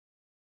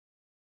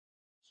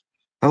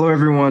Hello,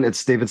 everyone.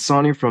 It's David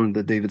Sanya from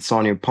the David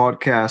Sanya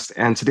podcast.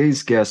 And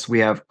today's guest, we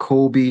have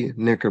Colby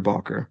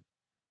Knickerbocker.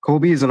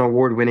 Colby is an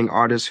award-winning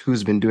artist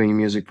who's been doing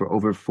music for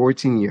over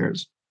 14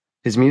 years.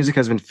 His music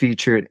has been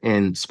featured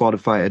in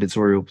Spotify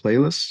editorial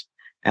playlists.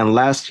 And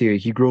last year,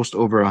 he grossed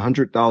over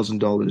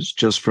 $100,000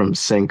 just from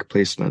sync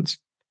placements.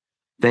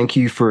 Thank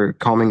you for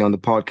coming on the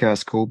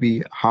podcast,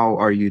 Colby. How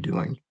are you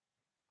doing?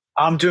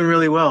 I'm doing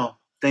really well.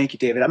 Thank you,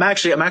 David. I'm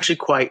actually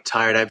quite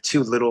tired. I have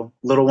two little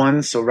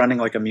ones, so running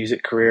like a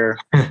music career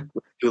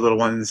with two little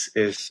ones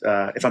is,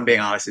 if I'm being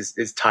honest,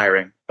 is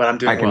tiring. But I'm I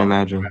doing can well.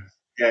 imagine.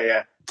 Yeah,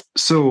 yeah,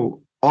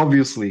 So,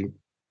 obviously,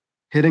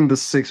 hitting the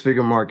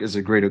six-figure mark is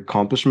a great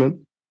accomplishment,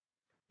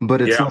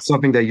 but it's yeah, not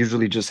something that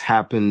usually just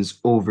happens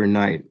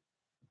overnight.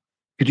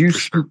 Could you for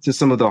sure. speak to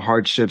some of the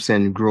hardships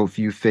and growth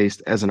you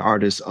faced as an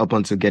artist up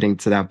until getting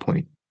to that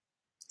point?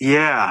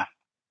 Yeah,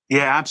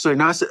 yeah, absolutely.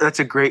 No, that's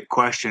a great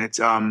question.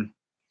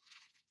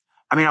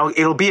 I mean,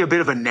 it'll be a bit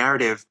of a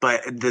narrative,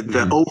 but the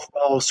Hmm.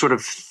 overall sort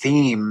of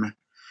theme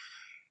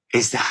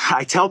is that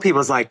I tell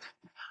people it's like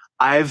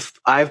I've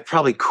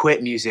probably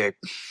quit music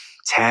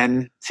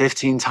 10,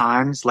 15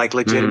 times, like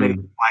legitimately,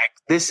 Mm. like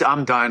this,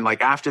 I'm done.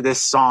 Like after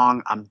this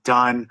song, I'm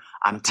done.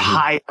 I'm Hmm.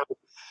 tired.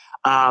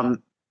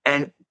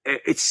 And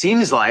it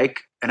seems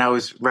like, and I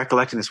was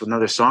recollecting this with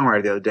another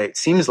songwriter the other day, it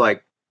seems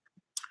like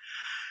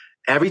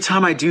every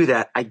time I do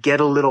that, I get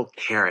a little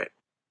carrot.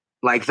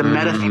 Like the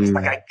meta thing is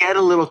like Mm. I get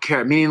a little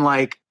carrot, meaning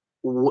like,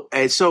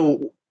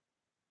 so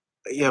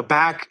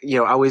back,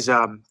 I was,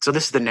 so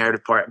this is the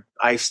narrative part.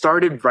 I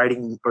started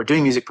writing or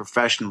doing music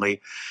professionally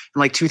in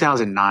like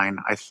 2009,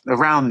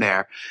 around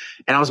there.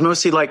 And I was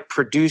mostly like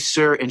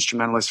producer,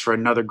 instrumentalist for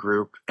another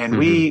group. And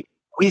Hmm.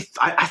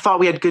 I thought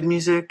we had good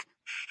music.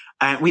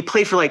 And we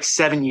played for like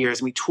 7 years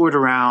and we toured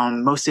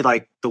around mostly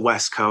like the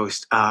West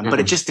Coast. But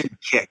it Hmm. just didn't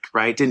kick,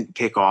 right? Didn't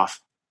kick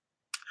off.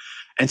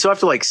 And so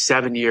after like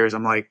 7 years,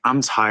 I'm like,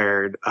 I'm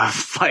tired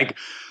of like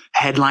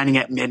headlining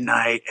at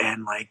midnight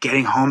and like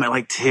getting home at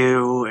like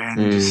 2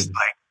 and just Mm.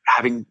 like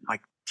having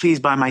like, please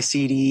buy my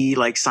CD,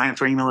 like sign up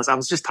for email list. I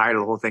was just tired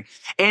of the whole thing.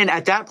 And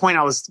at that point,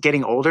 I was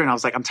getting older and I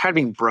was like, I'm tired of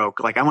being broke.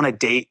 Like, I want to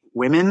date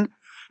women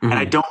and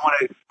I Hmm. don't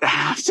want to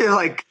have to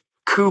like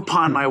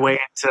coupon my way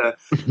into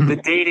the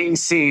dating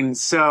scene.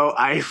 So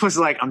I was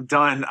like, I'm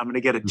done. I'm going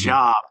to get a Hmm.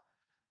 job.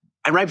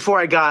 And right before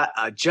I got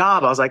a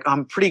job, I was like,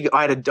 I'm pretty good.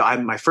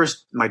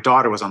 My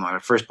daughter was on the way, my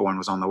firstborn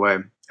was on the way.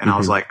 And I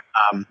was Hmm. like,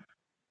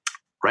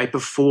 right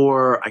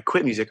before I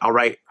quit music, I'll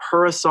write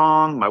her a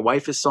song, my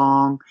wife a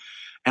song,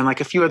 and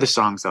like a few other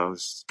songs I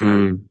was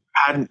going to Mm.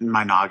 add in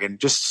my noggin,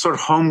 just sort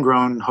of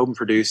homegrown, home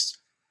produced.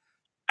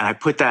 And I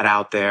put that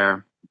out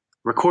there,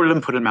 recorded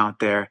them, put them out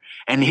there.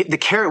 And the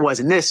carrot was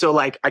in this. So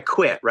like I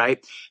quit,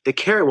 right? The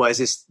carrot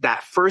is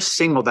that first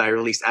single that I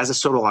released as a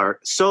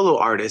solo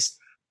artist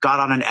got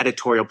on an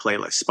editorial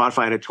playlist,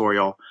 Spotify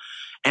editorial.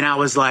 And I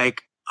was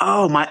like,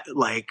 oh my,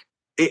 like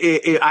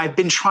I've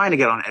been trying to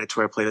get on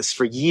editorial playlists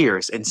for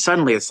years. And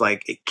suddenly it's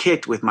like, it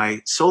kicked with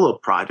my solo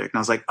project. And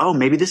I was like, oh,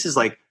 maybe this is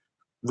like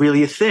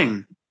really a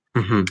thing.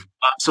 Hmm.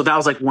 So that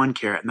was like one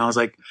carrot. And I was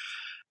like,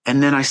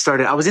 and then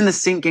I was in the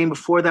sync game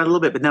before that a little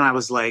bit, but then I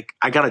was like,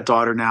 I got a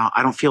daughter now.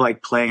 I don't feel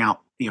like playing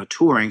out,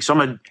 touring. So I'm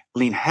going to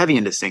lean heavy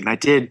into sync. And I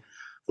did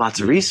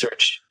lots of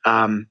research.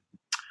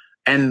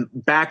 And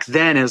back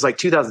then it was like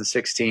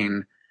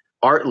 2016,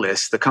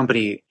 Artlist, the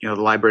company, the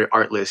library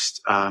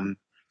Artlist,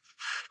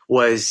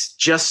 was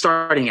just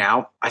starting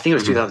out. I think it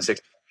was Hmm.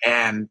 2006.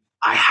 And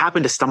I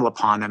happened to stumble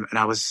upon them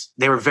and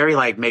they were very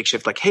like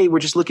makeshift, like, hey, we're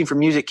just looking for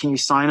music. Can you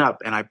sign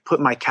up? And I put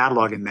my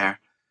catalog in there.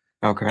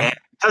 Okay. And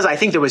because I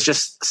think there was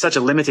just such a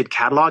limited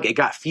catalog, it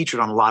got featured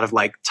on a lot of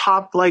like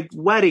top like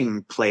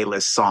wedding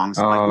playlist songs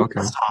and like Oh, love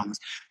okay. songs.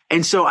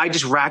 And so I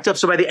just racked up.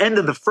 So by the end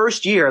of the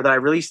first year that I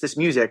released this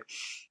music,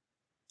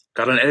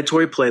 got an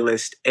editorial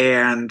playlist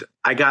and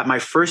I got my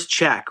first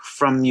check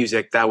from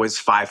music that was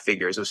 5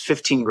 figures. It was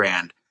 15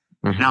 grand.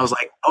 And I Hmm. was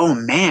like, oh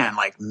man,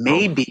 like Oh.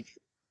 maybe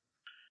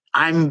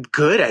I'm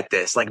good at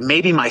this. Like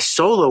maybe my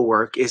solo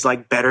work is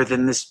like better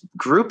than this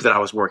group that I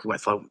was working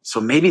with.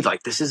 So maybe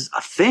like this is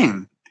a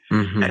thing.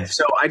 And Hmm.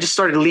 so I just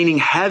started leaning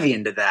heavy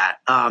into that.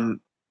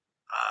 And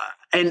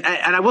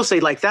I will say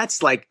like,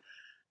 that's like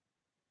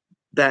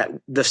that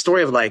the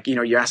story of like,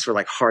 you asked for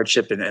like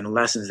hardship and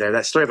lessons there,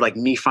 that story of like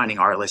me finding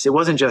Artlist. It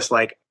wasn't just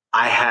like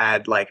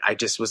I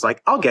just was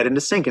like, I'll get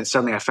into sync. And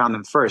suddenly I found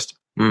them first.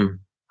 Mm.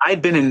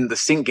 I'd been in the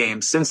sync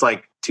game since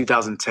like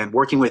 2010,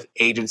 working with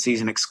agencies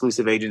and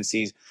exclusive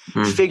agencies,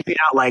 Mm. figuring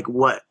out like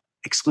what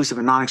exclusive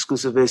and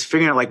non-exclusive is,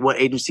 figuring out like what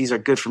agencies are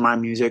good for my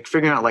music,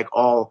 figuring out like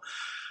all,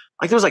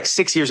 like there was like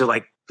 6 years of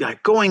like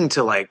going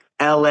to like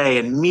LA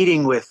and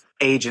meeting with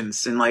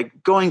agents and like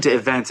going to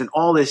events and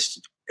all this.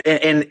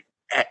 And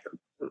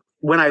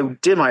when I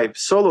did my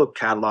solo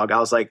catalog, I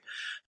was like,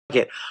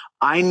 okay,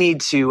 I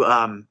need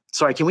to,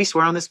 sorry, can we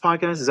swear on this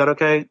podcast? Is that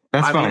okay?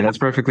 That's I mean, fine. That's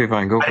perfectly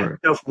fine. Go I for didn't it.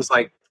 know if it was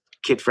like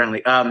kid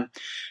friendly.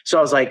 So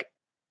I was like,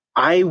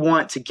 I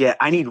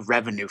need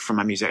revenue from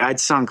my music. I'd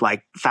sunk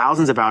like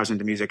thousands of hours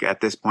into music at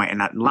this point and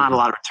not a Hmm.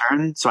 lot of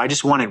return. So I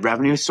just wanted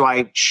revenue. So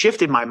I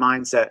shifted my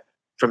mindset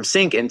from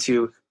sync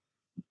into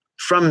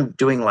from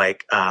doing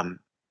like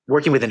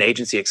working with an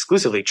agency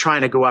exclusively,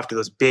 trying to go after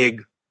those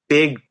big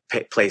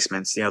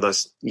placements,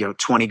 those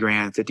 20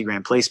 grand, 50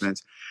 grand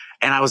placements.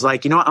 And I was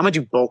like, I'm gonna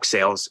do bulk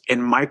sales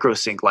in micro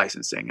sync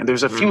licensing. And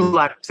there's a few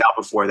libraries out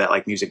before that,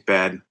 like Music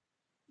Bed,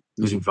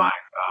 Music Vine,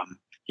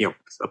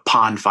 a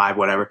Pond 5,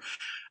 whatever.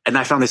 And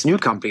I found this new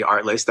company,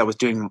 Artlist, that was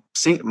doing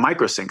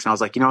micro syncs. And I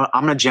was like, I'm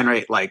going to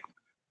generate like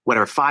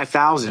whatever,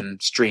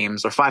 5,000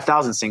 streams or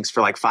 5,000 syncs for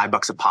like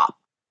 $5 a pop.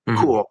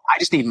 Cool. I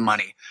just need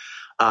money.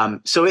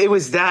 So it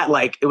was that,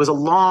 like, it was a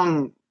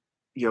long,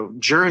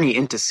 journey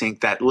into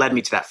sync that led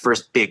me to that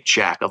first big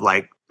check of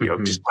like,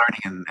 just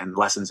learning and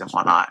lessons and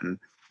whatnot. And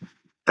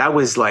that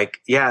was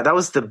like, that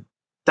was the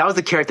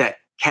carrot that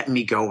kept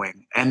me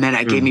going. And then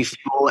it gave me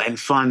fuel and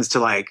funds to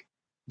like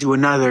do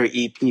another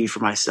EP for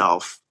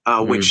myself.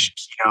 Which,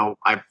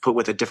 I put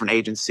with a different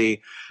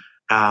agency.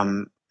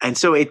 And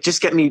so it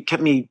just kept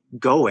me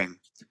going.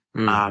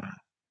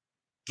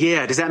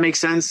 Does that make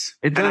sense?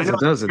 It does. It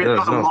does.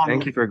 No,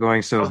 thank you for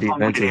going so deep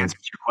into it. Answer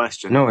to your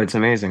question. No, it's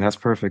amazing. That's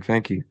perfect.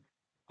 Thank you.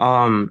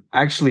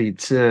 Actually,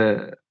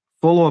 to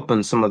follow up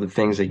on some of the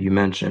things that you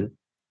mentioned,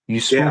 you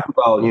spoke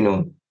about,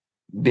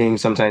 being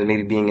sometimes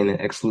maybe being in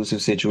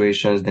exclusive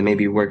situations, then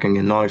maybe working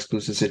in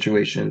non-exclusive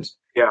situations.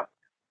 Yeah.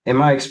 In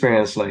my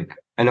experience, like,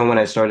 I know when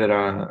I started,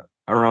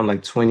 around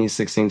like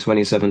 2016,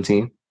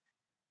 2017,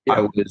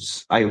 I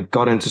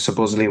got into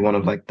supposedly one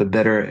of like the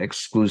better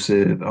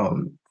exclusive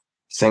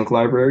sync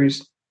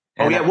libraries.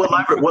 And what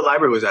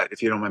library was that,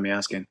 if you don't mind me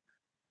asking?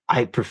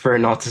 I prefer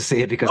not to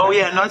say it because no,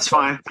 it's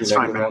fine. It's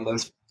fine, man.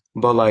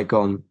 But like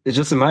it's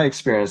just in my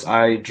experience,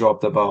 I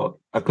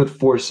put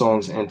 4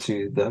 songs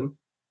into them,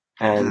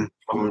 and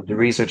from the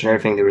research and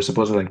everything, they were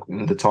supposedly like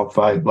in the top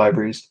 5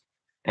 libraries.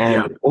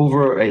 And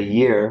over a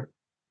year,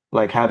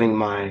 like having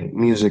my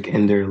music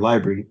in their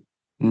library,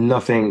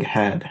 nothing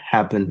had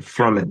happened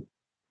from it.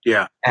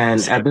 Yeah. And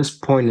at this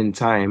point in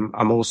time,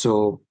 I'm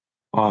also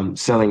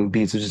selling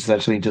beats, which is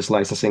essentially just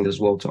licensing as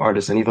well to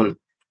artists and even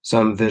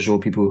some visual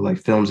people like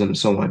films and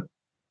so on.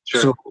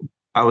 Sure. So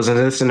I was in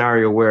this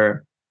scenario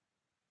where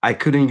I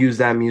couldn't use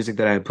that music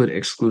that I put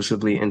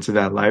exclusively into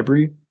that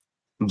library,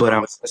 but I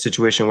was in a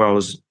situation where I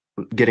was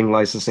getting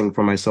licensing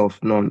for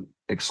myself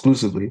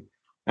non-exclusively,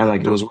 and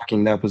like it was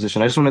working that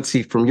position. I just wanted to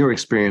see from your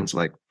experience,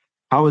 like,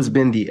 how has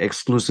been the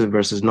exclusive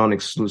versus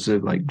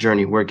non-exclusive like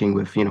journey working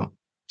with, I'm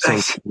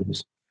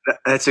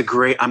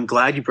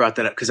glad you brought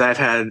that up because I've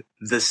had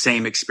the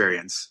same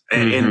experience.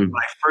 And when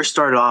I first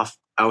started off,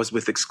 I was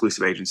with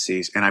exclusive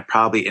agencies, and I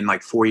probably in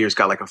like 4 years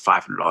got like a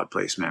 $500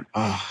 placement.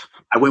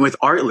 I went with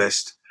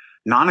Artlist,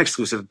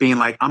 non-exclusive, being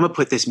like, I'm gonna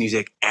put this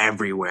music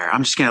everywhere.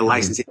 I'm just gonna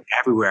license it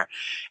everywhere.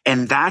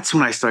 And that's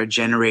when I started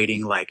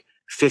generating like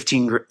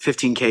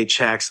 15K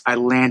checks. I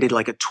landed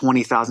like a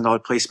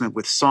 $20,000 placement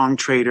with Song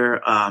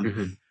Trader,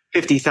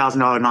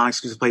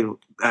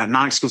 $50,000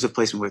 non-exclusive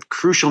placement with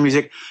Crucial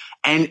Music.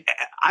 And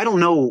I don't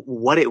know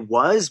what it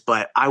was,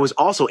 but I was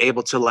also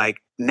able to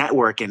like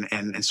network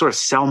and sort of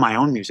sell my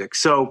own music.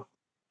 So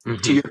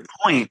to your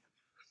point,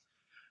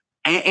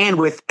 and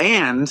with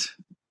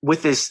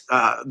this,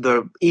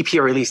 the EP I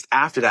released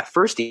after that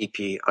first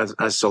EP as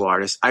a solo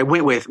artist, I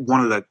went with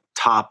one of the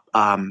top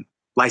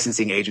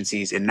licensing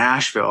agencies in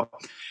Nashville.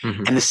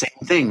 And the same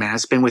thing, man.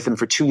 It's been with them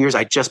for 2 years.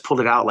 I just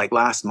pulled it out like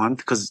last month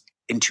because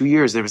in 2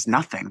 years there was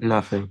nothing.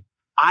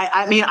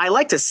 I mean, I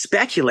like to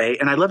speculate,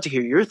 and I'd love to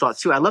hear your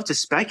thoughts too. I love to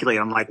speculate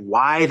on like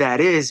why that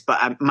is,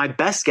 but my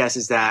best guess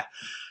is that,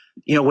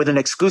 with an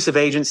exclusive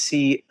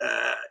agency,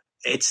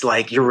 it's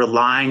like the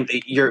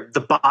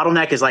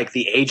bottleneck is like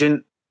the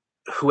agent,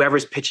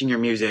 whoever's pitching your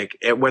music,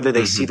 whether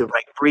they see the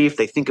right brief,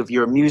 they think of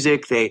your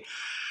music,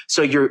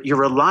 so you're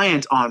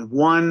reliant on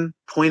one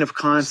point of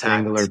contact,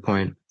 singular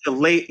point to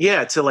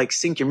like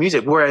sync your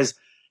music. Whereas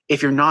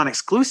if you're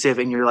non-exclusive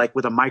and you're like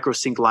with a micro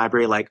sync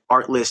library like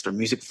Artlist or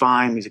Music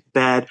Vine, Music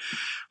Bed,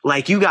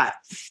 like you got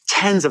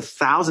tens of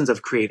thousands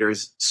of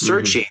creators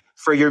searching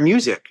for your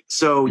music.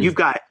 So you've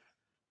got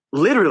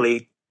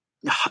literally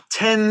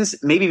tens,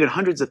 maybe even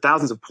hundreds of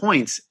thousands of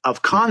points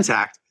of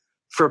contact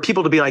for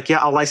people to be like, yeah,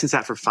 I'll license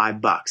that for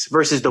 $5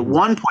 versus the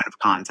one point of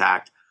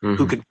contact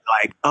who could be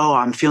like, oh,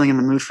 I'm feeling in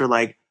the mood for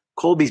like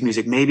Colby's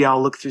music. Maybe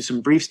I'll look through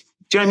some briefs.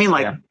 Do you know what I mean?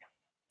 Like,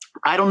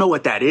 I don't know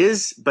what that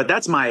is, but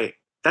that's my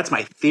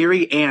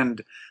theory.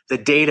 And the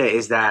data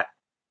is that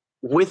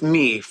with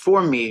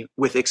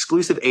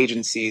exclusive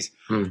agencies,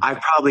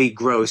 I've probably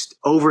grossed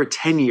over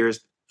 10 years,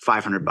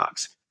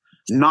 $500.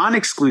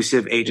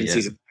 Non-exclusive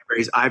agencies and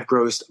libraries, I've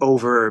grossed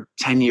over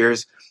 10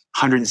 years,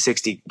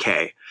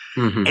 $160K.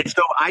 And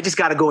so I just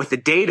got to go with the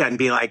data and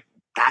be like,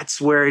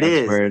 that's where it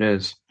is. Where it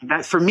is.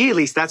 That, for me, at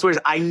least, that's where it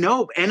is. I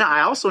know. And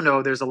I also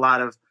know there's a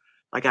lot of,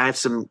 like, I have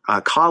some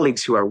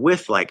colleagues who are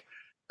with like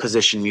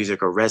Position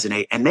Music or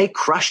Resonate, and they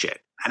crush it.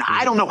 And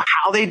I don't know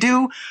how they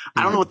do.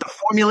 I don't know what the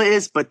formula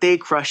is, but they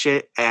crush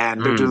it,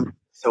 and they're doing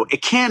so.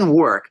 It can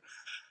work,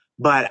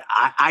 but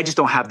I just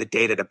don't have the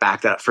data to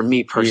back that up for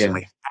me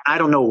personally. I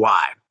don't know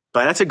why,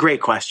 but that's a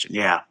great question.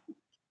 Yeah.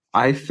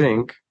 I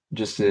think,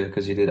 just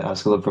because you did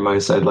ask a little from my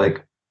side,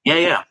 like,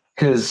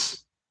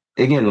 because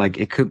again, like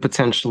it could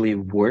potentially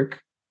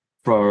work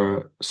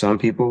for some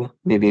people,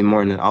 maybe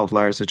more in an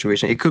outlier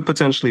situation. It could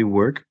potentially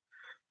work,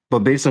 but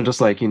based on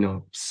just like,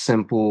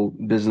 simple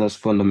business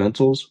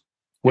fundamentals,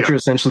 what Yeah. you're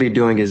essentially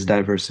doing is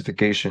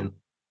diversification.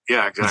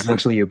 Yeah, exactly.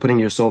 Essentially, you're putting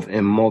yourself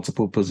in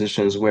multiple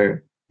positions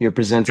where you're Yeah,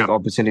 presenting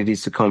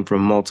opportunities to come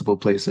from multiple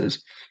places.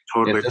 If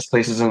totally. this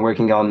place isn't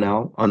working out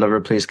now,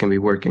 another place can be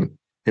working.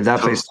 If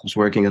that place Totally. stops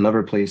working,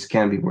 another place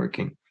can be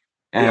working.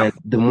 Yeah, And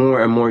the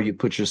more and more you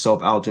put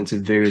yourself out into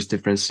various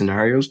different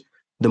scenarios,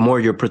 the more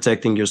you're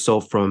protecting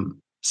yourself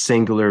from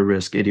singular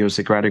risk,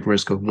 idiosyncratic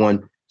risk of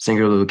one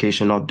singular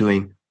location not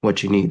doing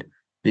what you need.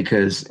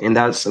 Because, and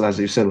that's, as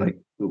you said, like,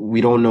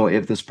 we don't know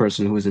if this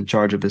person who is in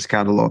charge of this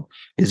catalog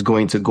is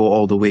going to go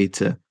all the way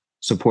to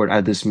support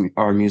at this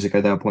our music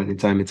at that point in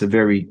time. It's a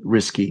very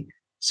risky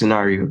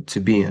scenario to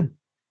be in.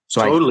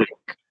 So I totally.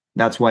 think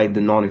that's why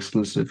the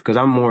non-exclusive, because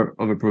I'm more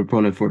of a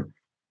proponent for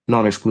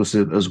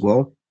non-exclusive as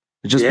well.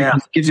 Just Yeah.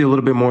 because it gives you a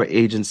little bit more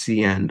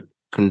agency and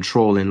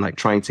control in like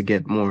trying to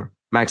get more,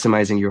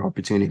 maximizing your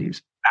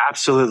opportunities.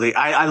 Absolutely.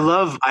 I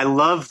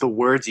love the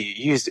words you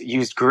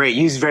used great.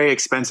 You used very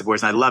expensive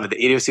words, and I love it.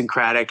 The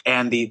idiosyncratic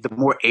and the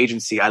more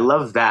agency. I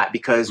love that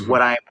because Hmm.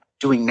 what I'm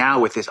doing now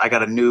with this, I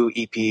got a new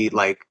EP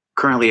like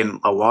currently in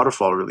a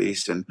waterfall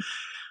release, and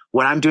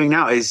what I'm doing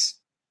now is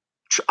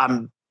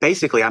I'm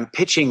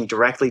pitching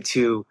directly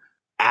to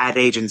ad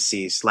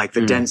agencies like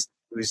the Mm. Dentsu,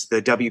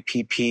 the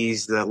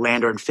WPPs, the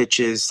Landor and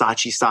Fitches,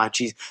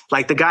 Saatchi's,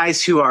 like the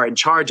guys who are in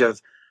charge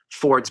of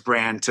Ford's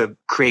brand to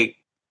create,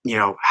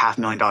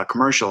 $500,000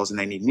 commercials and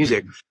they need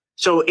music. Mm.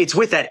 So it's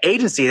with that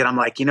agency that I'm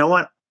like, you know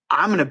what?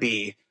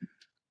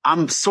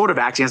 I'm sort of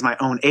acting as my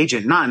own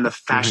agent, not in the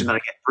fashion Hmm. that I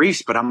get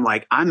briefs, but I'm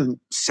like, I'm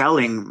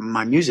selling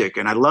my music.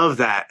 And I love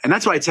that. And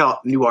that's why I tell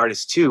new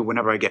artists too,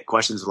 whenever I get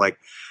questions like,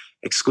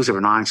 exclusive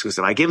or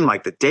non-exclusive. I give them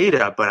like the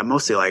data, but I'm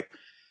mostly like,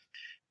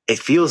 it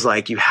feels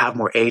like you have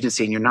more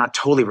agency and you're not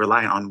totally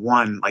reliant on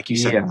one, like you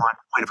said, one Yeah.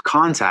 point of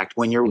contact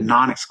when you're Yeah.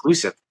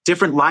 non-exclusive.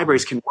 Different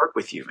libraries can work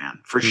with you, man,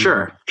 for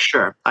sure. Hmm. For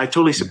sure. I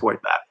totally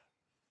support that.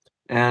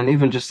 And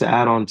even just to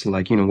add on to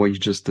like, what you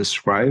just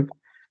described,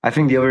 I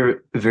think the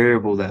other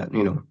variable that,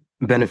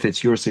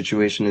 benefits your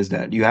situation is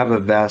that you have a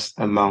vast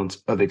amount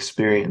of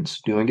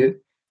experience doing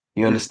it.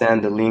 You Mm,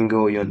 understand the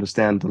lingo, you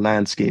understand the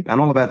landscape, and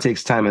all of that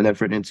takes time and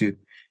effort into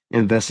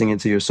investing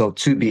into yourself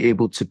to be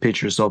able to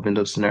pitch yourself in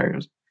those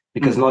scenarios.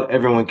 Because mm, not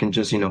everyone can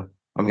just, I'm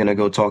gonna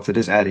go talk to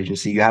this ad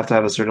agency. You have to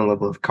have a certain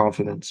level of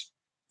confidence,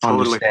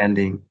 totally.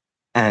 understanding,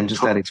 and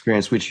just that To-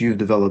 experience which you've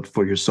developed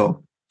for yourself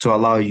to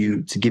allow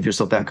you to give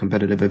yourself that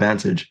competitive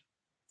advantage,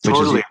 which is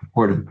totally.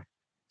 important.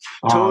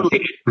 Um,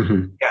 Totally.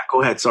 mhm. Yeah,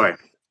 go ahead. Sorry.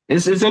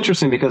 It's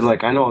interesting because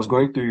like I know I was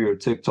going through your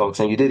TikToks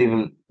and you did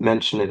even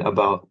mention it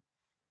about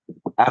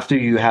after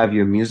you have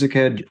your music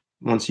head,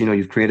 once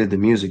you've created the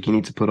music, you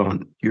need to put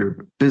on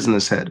your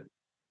business head,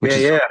 which Yeah,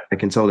 is yeah, I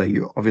can tell that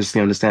you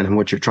obviously understand and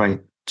what you're trying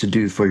to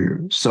do for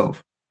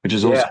yourself, which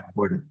is also yeah.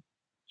 important.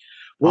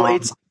 Well, Um,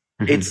 it's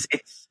mhm,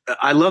 it's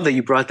I love that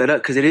you brought that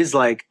up because it is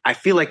like I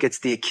feel like it's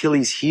the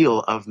Achilles heel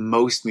of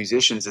most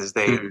musicians is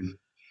they mhm,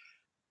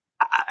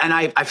 and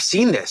I've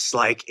seen this.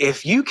 Like,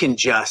 if you can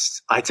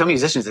just, I tell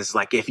musicians this,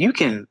 like, if you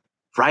can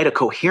write a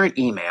coherent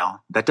email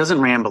that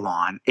doesn't ramble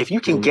on, if you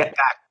can mhm, get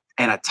back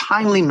in a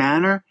timely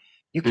manner,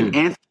 you can mhm.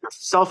 answer your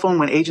cell phone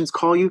when agents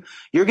call you.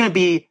 You're going to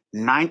be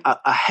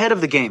ahead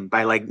of the game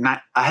by like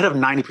ahead of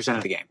 90%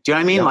 of the game. Do you know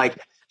what I mean? Yep, Like,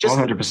 just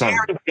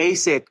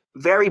 100%.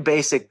 very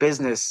basic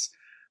business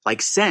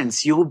like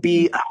sense. You'll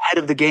be ahead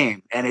of the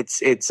game, and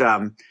it's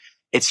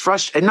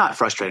frustrating, not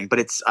frustrating, but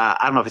it's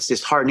I don't know if it's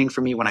disheartening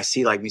for me when I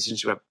see like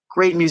musicians who have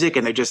great music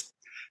and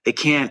they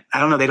can't, I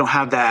don't know, they don't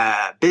have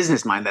that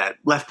business mind, that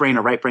left brain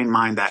or right brain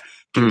mind that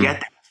can get Mm,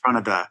 them in front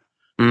of the,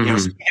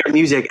 see mhm, their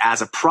music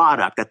as a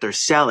product that they're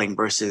selling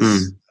versus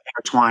mm,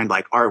 intertwined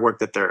like artwork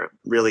that they're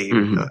really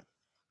mhm.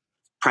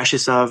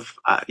 precious of.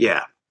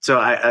 Yeah. So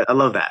I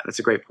love that. That's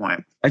a great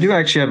point. I do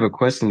actually have a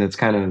question that's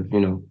kind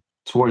of,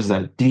 towards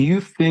that. Do you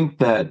think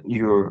that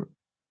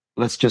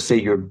let's just say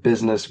your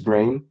business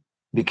brain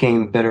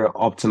became better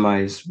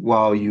optimized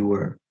while you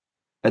were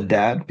a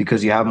dad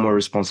because you have more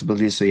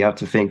responsibilities, so you have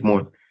to think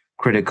more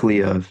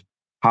critically of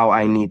how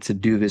I need to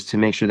do this to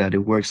make sure that it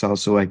works out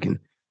so I can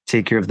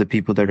take care of the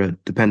people that are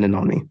dependent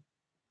on me.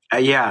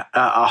 Yeah,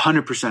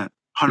 100%, 100%.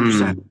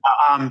 Mm,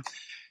 Um,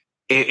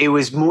 it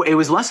was more, it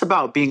was less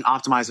about being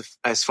optimized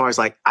as far as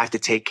like I have to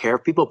take care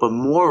of people, but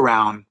more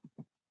around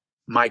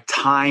my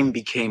time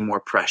became more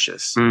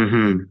precious.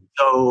 mm-hmm,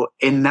 So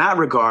in that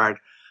regard,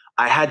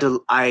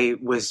 I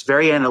was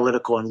very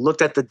analytical and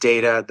looked at the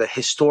data, the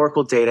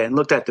historical data, and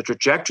looked at the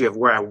trajectory of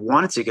where I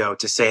wanted to go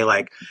to say,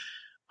 like,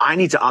 I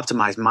need to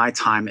optimize my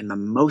time in the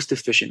most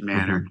efficient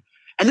manner. mm-hmm.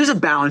 And there's a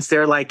balance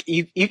there. Like,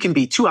 you can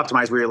be too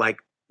optimized where you're like,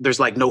 there's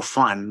like no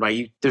fun,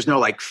 right? There's no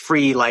like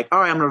free, like, all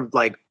right, I'm going to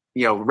like,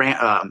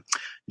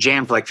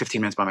 jam for like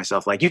 15 minutes by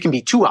myself. Like, you can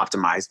be too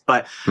optimized.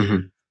 But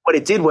Mm-hmm. what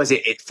it did was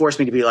it forced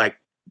me to be like,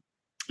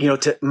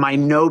 my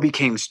no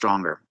became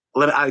stronger.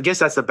 I guess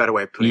that's the better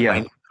way of putting it. My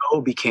Yeah.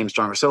 no became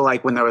stronger. So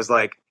like when there was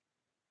like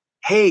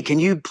hey, can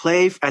you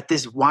play at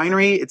this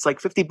winery? It's like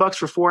 $50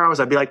 for 4 hours.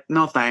 I'd be like,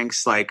 no,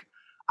 thanks. Like,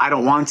 I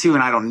don't want to,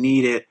 and I don't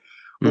need it.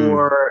 Mm,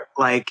 Or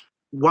like,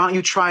 why don't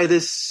you try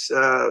this?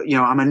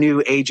 I'm a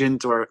new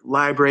agent or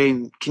library.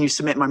 And can you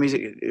submit my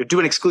music? Do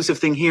an exclusive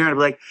thing here? And I'd be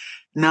like,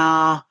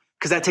 nah,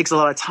 because that takes a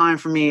lot of time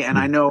for me. And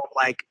I mm, know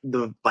like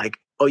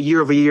a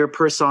year over year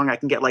per song, I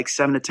can get like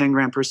 7 to 10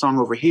 grand per song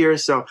over here.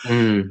 So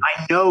mm,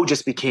 I know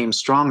just became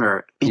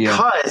stronger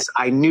yeah. because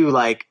I knew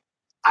like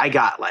I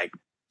got like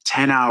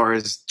 10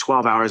 hours,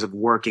 12 hours of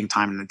working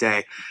time in the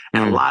day.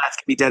 And a Mm, lot of it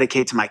can be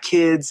dedicated to my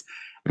kids.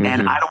 And I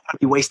mm-hmm, don't want to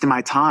be wasting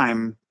my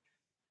time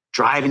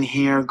driving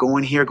here,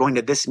 going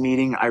to this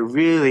meeting. I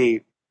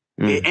really,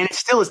 mm, and it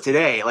still is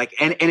today. Like,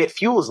 and it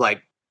fuels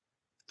like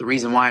the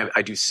reason why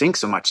I do sync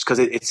so much because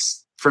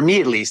it's for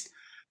me at least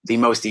the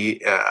most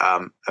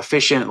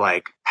efficient,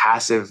 like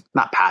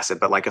not passive,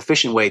 but like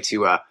efficient way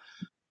to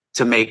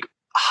make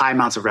high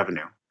amounts of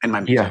revenue in my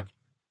yeah. music.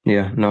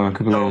 Yeah. No, I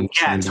completely So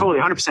yeah, understand that. totally,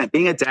 100%.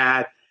 Being a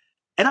dad,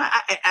 and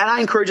I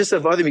encourage this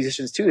of other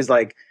musicians too. Is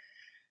like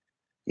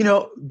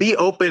be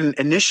open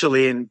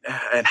initially and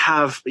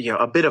have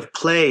a bit of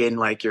play in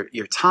like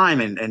your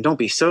time and don't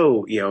be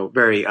so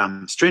very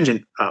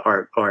stringent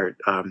or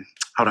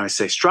how do I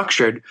say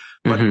structured.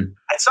 But Mm-hmm.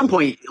 at some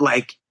point,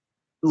 like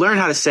learn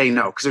how to say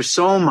no because there's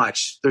so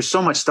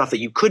much stuff that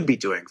you could be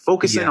doing.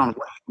 Focus in Yeah. on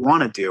what you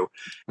want to do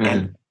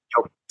and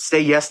Mm-hmm. say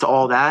yes to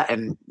all that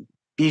and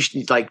be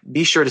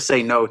sure to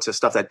say no to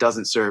stuff that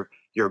doesn't serve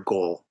your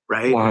goal,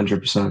 right?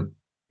 100%.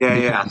 Yeah,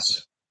 yeah,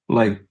 Because,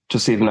 like,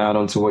 just even add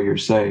on to what you're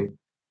saying,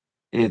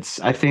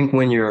 I think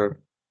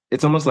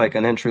it's almost like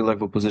an entry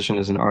level position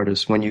as an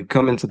artist. When you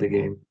come into the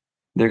game,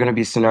 there are going to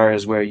be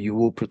scenarios where you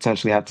will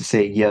potentially have to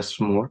say yes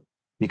more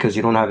because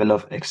you don't have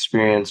enough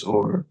experience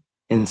or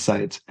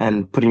insight,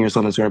 and putting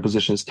yourself in certain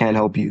positions can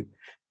help you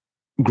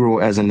grow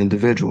as an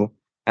individual.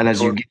 And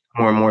as you totally, get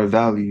more and more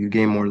value, you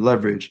gain more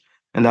leverage.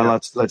 And that yeah,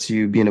 lets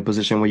you be in a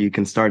position where you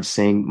can start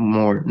saying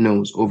more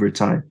no's over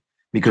time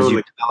because you've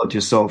totally. developed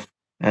yourself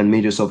and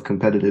made yourself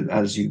competitive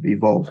as you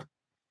evolve. But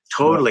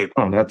Totally.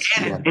 oh, that's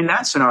And yeah. in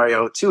that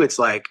scenario, too, it's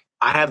like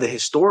I have the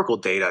historical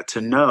data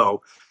to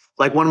know,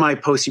 like one of my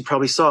posts you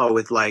probably saw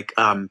with like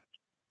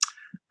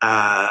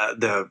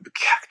the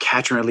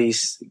catch and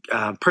release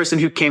person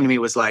who came to me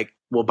was like,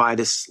 we'll buy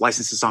this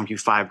licensed song for you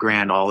 5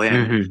 grand all in.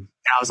 And Hmm.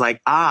 I was like,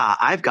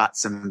 I've got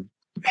some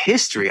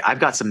history. I've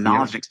got some Yeah.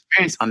 knowledge and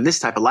experience on this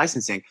type of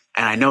licensing.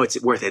 And I know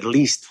it's worth at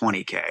least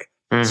 20K.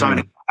 So I'm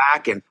going to Hmm. go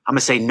back and I'm going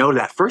to say no to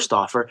that first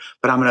offer,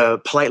 but I'm going to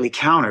politely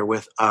counter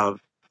with an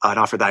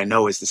offer that I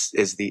know is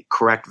the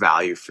correct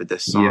value for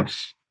this song.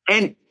 Yes.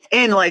 And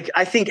like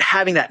I think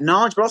having that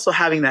knowledge, but also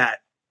having that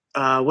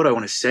what do I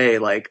want to say,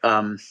 like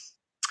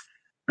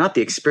not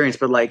the experience,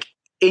 but like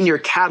in your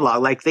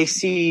catalog, like they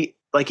see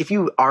like if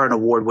you are an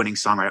award winning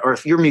songwriter or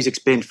if your music's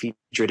been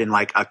featured in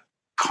like a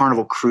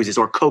Carnival Cruises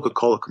or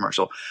Coca-Cola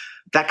commercial,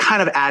 that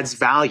kind of adds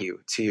value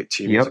to your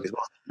music Yep. as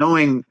well.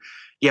 Knowing,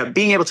 yeah,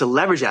 being able to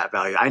leverage that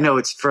value. I know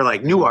it's for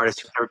like new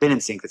artists who've never been in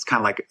sync. That's kind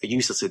of like a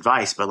useless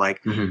advice, but like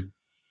Hmm.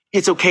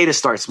 it's okay to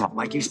start small.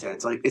 Like you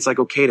said, it's like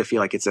okay to feel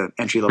like it's an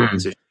entry level Hmm.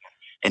 position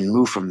and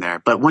move from there.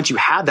 But once you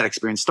have that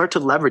experience, start to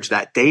leverage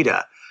that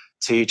data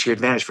to your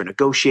advantage for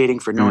negotiating,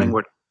 for knowing Hmm.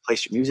 where to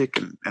place your music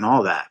and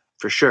all that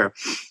for sure.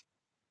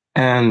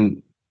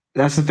 And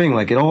that's the thing.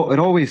 Like it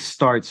always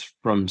starts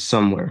from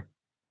somewhere.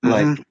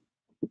 Like Hmm.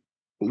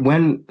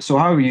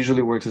 how it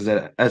usually works is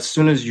that as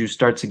soon as you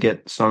start to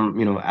get some,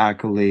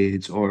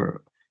 accolades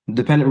or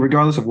dependent,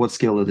 regardless of what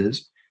skill it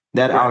is,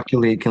 that Right.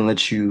 accolade can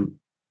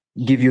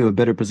give you a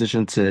better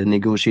position to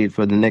negotiate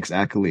for the next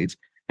accolades.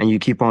 And you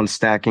keep on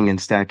stacking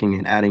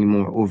and adding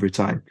more over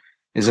time.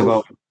 It's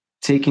Totally. about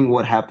taking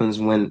what happens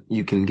when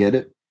you can get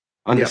it,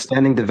 Yep.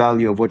 understanding the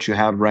value of what you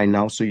have right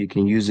now so you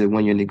can use it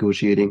when you're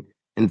negotiating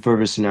in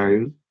further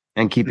scenarios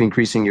and keep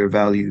increasing your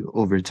value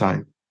over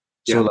time.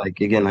 So Yep. like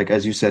again, like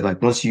as you said,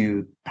 like once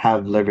you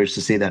have leverage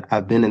to say that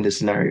I've been in this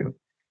scenario,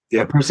 a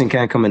Yep. person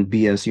can't come and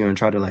BS you and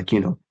try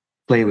to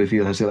play with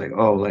you and say like,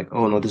 oh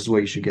no, this is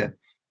what you should get.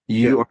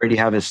 You Yep. already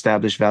have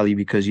established value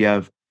because you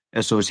have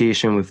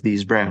association with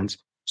these brands.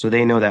 So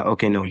they know that,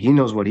 okay, no, he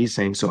knows what he's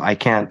saying. So I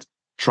can't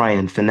try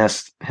and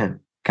finesse him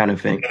kind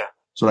of thing. Yeah.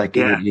 So like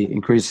Yeah. it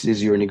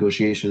increases your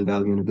negotiation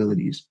value and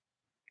abilities.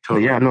 But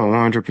Totally. yeah, no,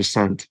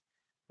 100%.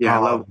 Yeah. I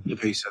love Um,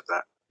 how you said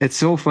that. it's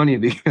so funny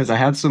because I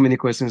had so many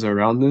questions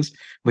around this,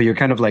 but you're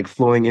kind of like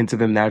flowing into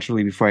them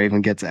naturally before I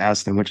even get to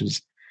ask them, which I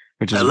is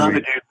love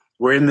it, great dude.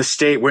 We're in the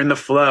state. We're in the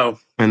flow.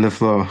 in the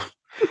flow.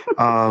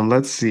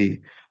 Let's see.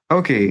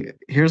 Okay,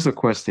 here's a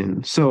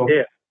question. So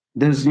Yeah.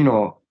 there's,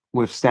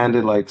 with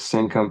standard like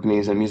sync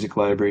companies and music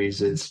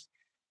libraries, is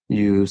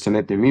you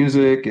submit their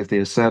music, if they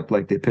accept,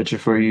 like they pitch it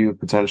for you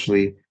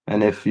potentially,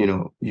 and if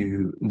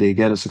they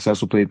get a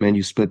successful placement,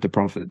 you split the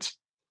profits.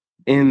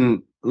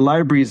 In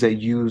libraries that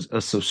use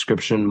a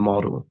subscription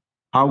model,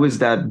 how is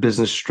that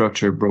business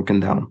structure broken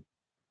down?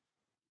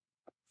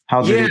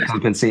 How do Yeah. they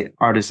compensate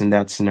artists in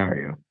that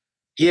scenario?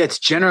 Yeah. It's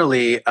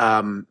generally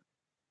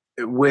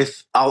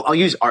I'll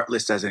use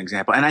Artlist as an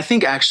example. And I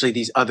think actually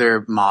these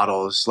other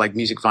models like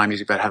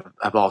Musicvine,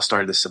 have all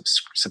started the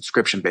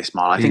subscription based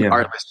model. I think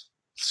Artlist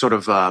sort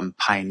of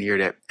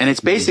pioneered it. And it's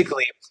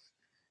basically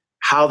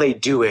how they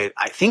do it.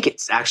 I think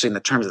it's actually in the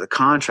terms of the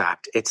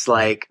contract. It's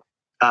like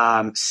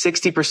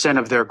 60%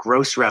 of their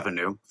gross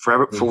revenue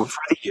for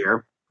the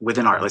year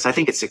within Artlist. I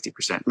think it's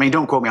 60%. I mean,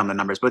 don't quote me on the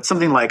numbers, but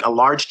something like a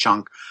large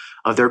chunk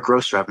of their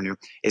gross revenue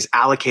is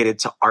allocated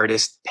to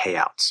artist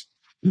payouts.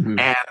 Mm-hmm.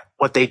 And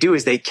what they do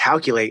is they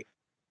calculate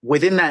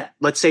within that,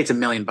 let's say it's $1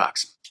 million,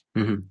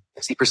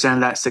 60% of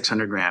that,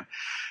 600 grand.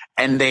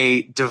 And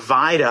they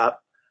divide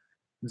up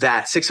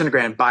that 600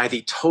 grand by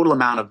the total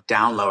amount of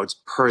downloads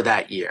per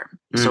that year.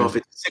 Mm-hmm. So if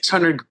it's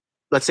 600,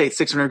 let's say it's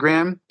 600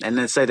 grand, and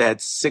then say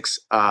that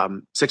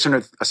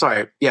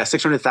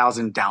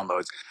 600,000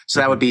 downloads. So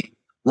that would be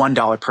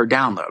 $1 per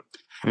download.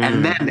 Mm-hmm.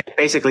 And then they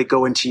basically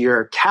go into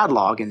your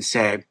catalog and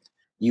say,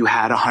 you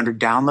had 100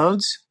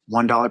 downloads,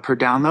 $1 per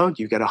download,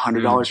 you get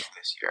 $100 for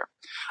this year.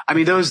 I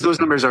mean, those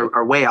numbers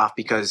are way off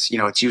because,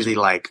 it's usually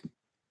like,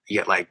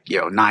 you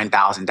get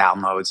 9,000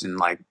 downloads and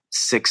like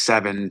 6,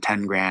 7,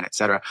 10 grand, et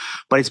cetera.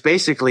 But it's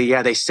basically,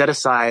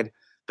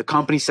 the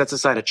company sets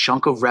aside a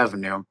chunk of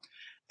revenue,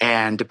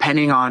 and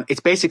depending on, it's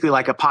basically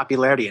like a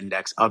popularity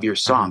index of your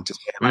song. To say,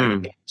 if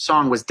your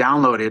song was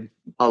downloaded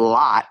a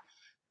lot,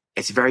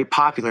 it's very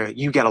popular,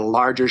 you get a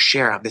larger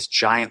share of this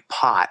giant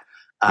pot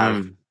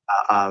of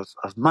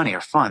money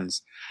or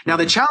funds. Now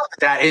the challenge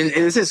of that, and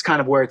this is kind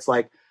of where it's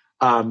like,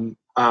 the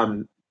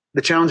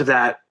challenge of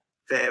that,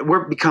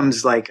 where it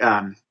becomes like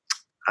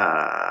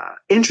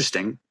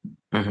interesting,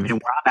 and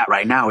where I'm at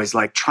right now is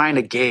like trying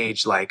to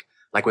gauge like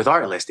with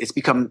Artlist, it's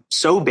become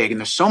so big and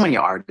there's so many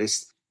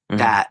artists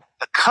that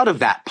the cut of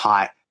that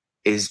pot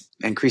is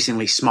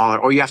increasingly smaller,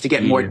 or you have to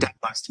get more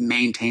downloads to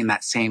maintain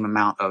that same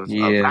amount of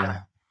revenue.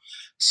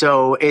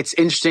 So it's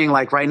interesting.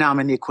 Like right now I'm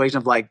in the equation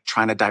of like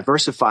trying to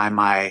diversify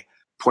my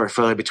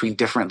portfolio between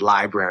different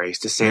libraries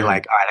to say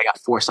like, all right, I got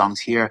 4 songs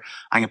here,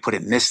 I can put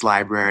it in this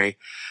library,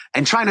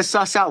 and trying to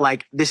suss out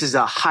like this is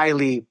a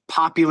highly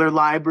popular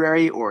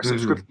library or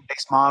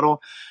subscription-based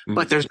model,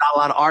 but there's not a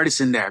lot of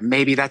artists in there.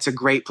 Maybe that's a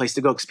great place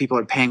to go because people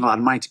are paying a lot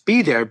of money to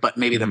be there, but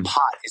maybe the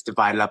pot is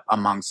divided up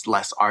amongst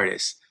less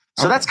artists.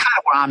 So that's kind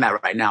of where I'm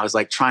at right now, is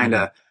like trying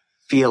to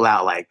feel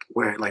out like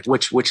where, like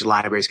which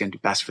library is going to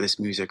do best for this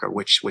music, or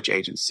which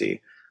agency.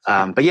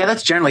 But yeah,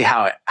 that's generally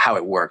how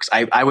it works.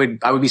 I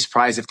would be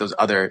surprised if those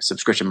other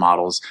subscription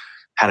models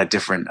had a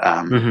different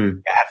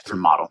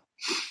model.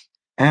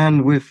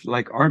 And with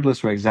like Artlist,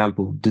 for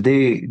example,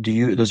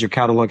 does your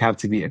catalog have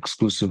to be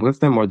exclusive with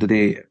them, or do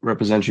they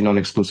represent you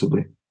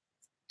non-exclusively?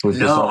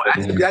 No,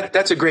 I think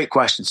that's a great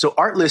question. So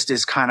Artlist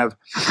is kind of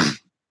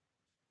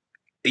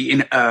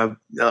in a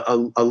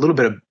little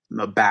bit of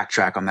a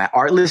backtrack on that.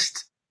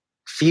 Artlist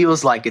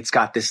feels like it's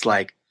got this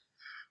like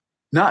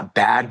not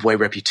bad boy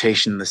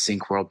reputation in the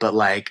sync world, but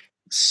like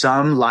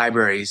some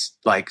libraries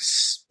like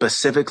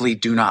specifically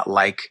do not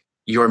like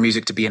your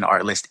music to be an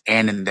Artlist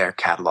and in their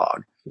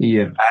catalog.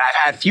 Yeah,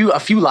 I've had a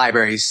few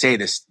libraries say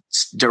this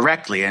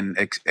directly and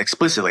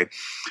explicitly,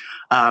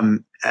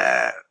 and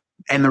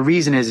the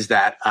reason is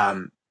that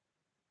I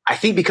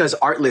think because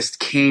Artlist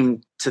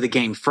came to the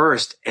game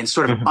first and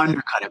sort of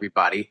undercut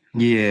everybody.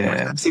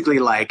 Yeah, basically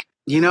like,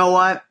 you know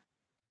what?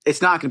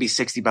 It's not going to be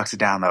 $60 a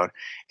download.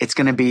 It's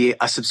going to be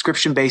a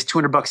subscription based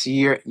 $200 a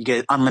year. You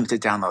get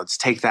unlimited downloads.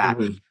 Take that.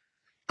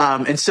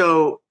 And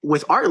so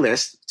with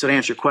Artlist, so to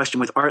answer your question,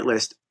 with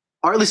Artlist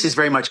is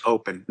very much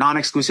open,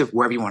 non-exclusive,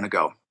 wherever you want to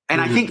go. And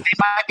I think they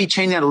might be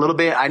changing that a little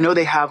bit. I know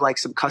they have like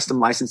some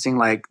custom licensing,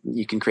 like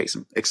you can create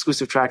some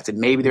exclusive tracks, and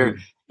maybe they're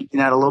changing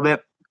that a little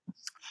bit.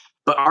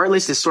 But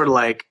Artlist is sort of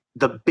like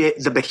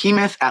the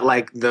behemoth at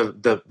like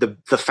the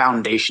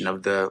foundation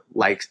of the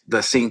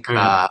sync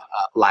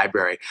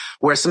library,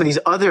 where some of these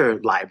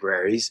other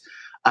libraries,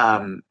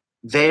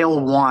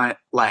 they'll want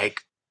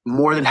like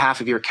more than half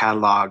of your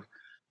catalog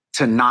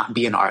to not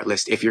be an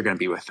Artlist if you're going to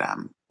be with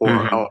them,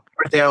 or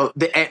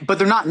but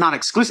they're not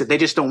non-exclusive. They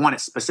just don't want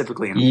it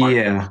specifically in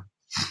Artlist.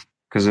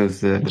 Because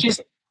of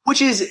the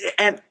which is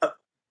and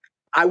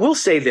I will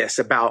say this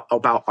about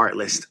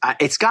Artlist,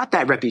 it's got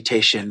that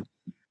reputation.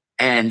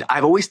 And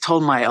I've always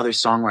told my other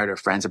songwriter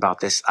friends about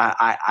this.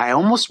 I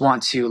almost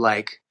want to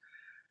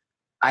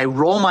I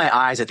roll my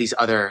eyes at these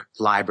other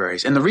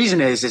libraries. And the reason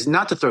is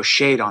not to throw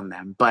shade on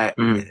them, but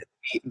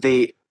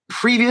the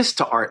previous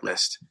to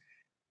Artlist,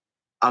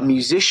 a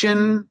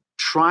musician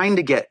trying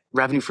to get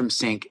revenue from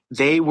sync,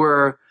 it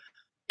was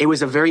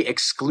a very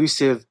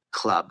exclusive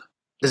club.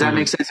 Does that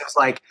make sense? It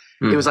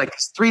was like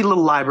 3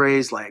 little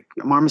libraries, like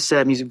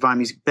Marmoset,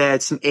 Musicvine,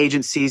 MusicBed, some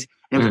agencies,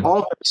 and it was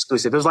all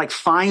exclusive. It was like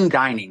fine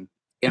dining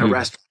in a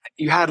restaurant.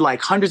 You had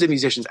like hundreds of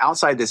musicians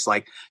outside this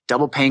like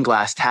double pane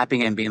glass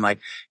tapping in, being like,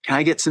 can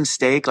I get some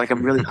steak? Like,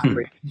 I'm really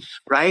hungry.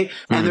 Right.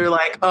 And they're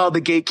like, oh,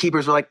 the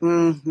gatekeepers were like,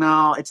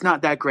 no, it's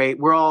not that great.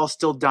 We're all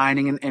still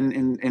dining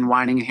and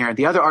whining in here.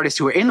 The other artists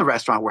who were in the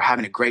restaurant were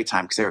having a great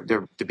time because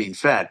they're being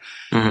fed.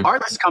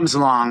 Artlist comes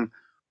along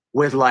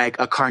with like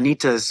a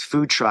carnitas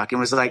food truck and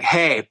was like,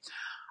 hey,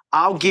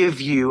 I'll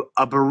give you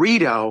a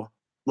burrito,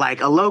 like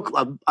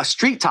a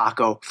street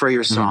taco for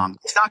your Mm-hmm. song.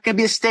 It's not going to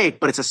be a steak,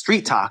 but it's a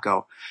street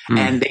taco.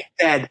 And they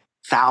fed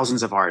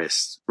thousands of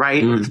artists,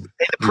 right?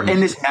 Mm-hmm. In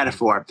this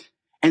metaphor.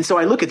 And so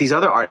I look at these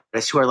other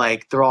artists who are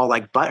like, they're all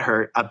like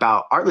butthurt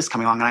about Artlist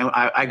coming along. And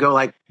I go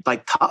like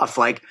tough,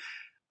 like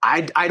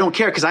I don't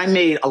care because I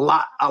made a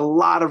lot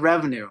of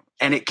revenue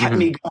and it kept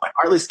me going.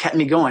 Artlist kept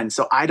me going.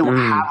 So I don't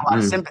have a lot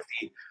of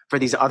sympathy for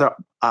these other,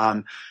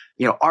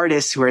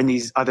 artists who are in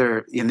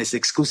this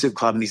exclusive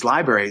club in these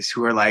libraries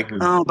who are like,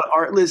 oh, but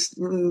Artlist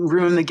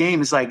ruined the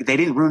game. It's like, they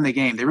didn't ruin the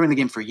game. They ruined the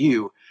game for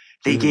you.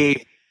 They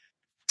gave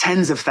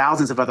tens of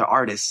thousands of other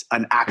artists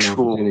an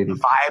actual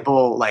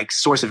viable like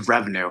source of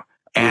revenue.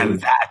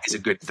 And that is a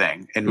good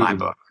thing in my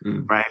book,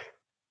 right?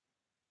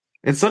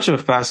 It's such a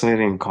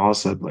fascinating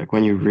concept, like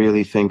when you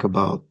really think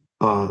about,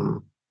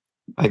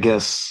 I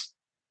guess,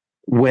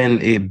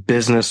 when a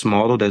business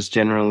model that's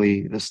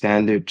generally the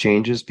standard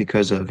changes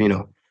because of,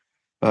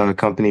 a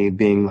company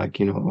being like,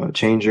 a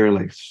changer,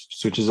 like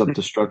switches up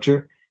the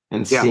structure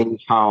and seeing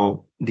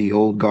how the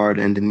old guard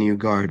and the new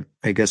guard,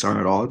 I guess, are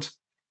at odds.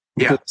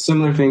 Because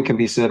similar thing can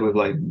be said with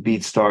like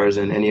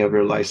BeatStars and any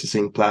other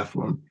licensing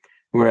platform.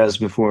 Whereas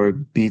before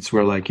Beats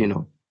were like,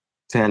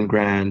 10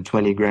 grand,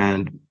 20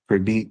 grand per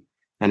beat.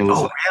 And it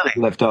was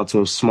left out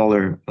to a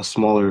smaller, a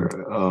smaller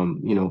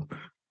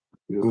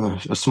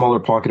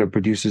pocket of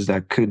producers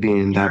that could be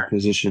in that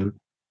position.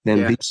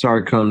 Then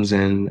BeatStar comes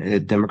and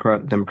it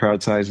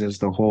democratizes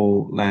the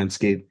whole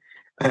landscape.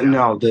 And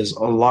now there's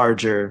a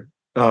larger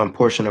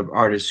portion of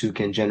artists who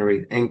can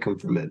generate income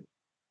from it.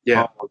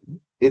 Yeah.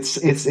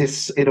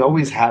 It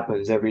always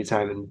happens every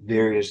time in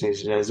various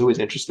nations. And it's always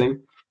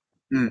interesting.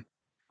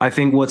 I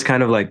think what's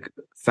kind of like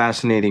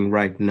fascinating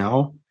right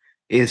now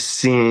is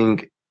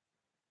seeing,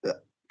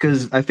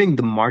 because I think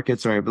the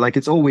markets are like,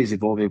 it's always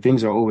evolving.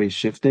 Things are always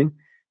shifting.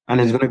 And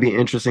it's going to be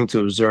interesting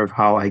to observe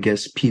how, I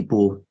guess,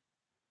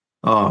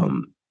 how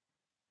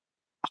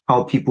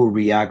people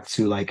react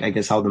to like, I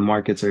guess, how the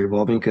markets are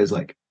evolving. Because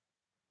like,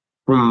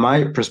 from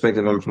my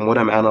perspective and from what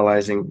I'm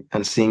analyzing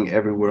and seeing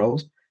everywhere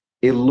else,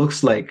 it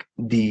looks like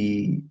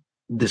the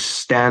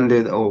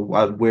standard or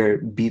where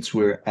beats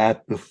were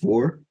at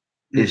before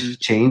is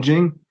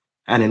changing,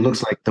 and it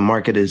looks like the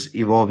market is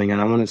evolving. And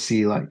I want to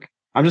see like,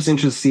 I'm just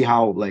interested to see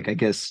how, like, I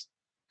guess,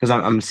 because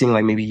I'm seeing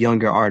like maybe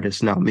younger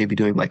artists now maybe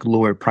doing like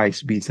lower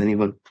price beats than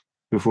even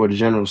before the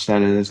general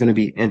standard. It's going to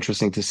be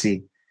interesting to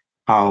see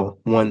how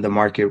when the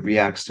market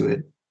reacts to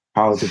it,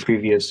 how the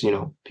previous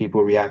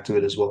people react to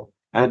it as well,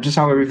 and just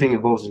how everything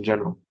evolves in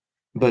general.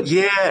 But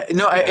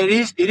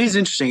it is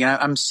interesting. And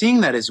I'm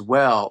seeing that as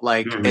well.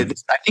 Like, I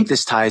think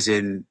this ties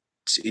in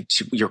to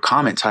your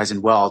comment, ties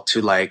in well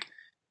to like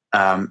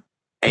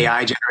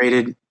AI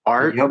generated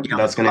art. Yep,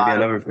 that's going to be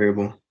another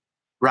variable,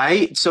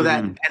 right? So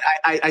that, and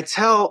I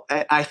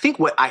think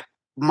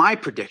my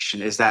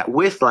prediction is that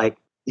with like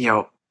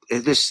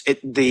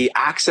the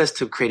access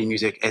to creating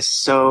music is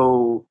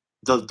so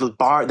the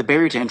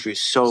barrier to entry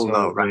is so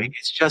low, right?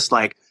 It's just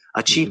like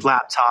a cheap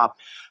laptop,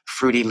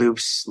 Fruity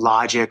Loops,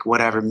 Logic,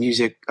 whatever,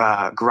 music,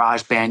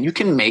 GarageBand. You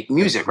can make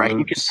music, right?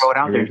 You can throw it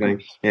out there.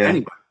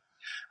 Anybody.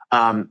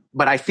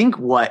 But I think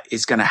what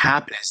is going to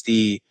happen is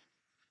the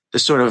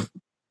sort of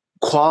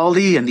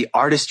quality and the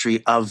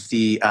artistry of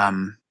the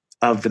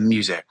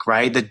music,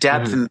 right? The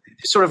depth and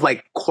sort of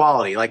like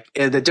quality, like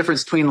the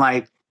difference between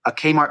like a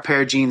Kmart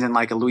pair of jeans and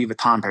like a Louis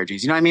Vuitton pair of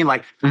jeans. You know what I mean?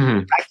 Like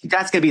I think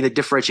that's going to be the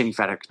differentiating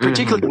factor,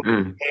 particularly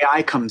when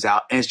AI comes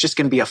out and it's just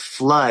going to be a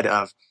flood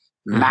of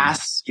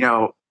mass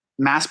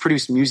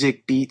produced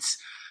music beats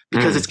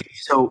because it's going to be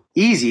so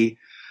easy.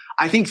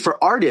 I think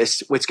for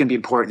artists, what's going to be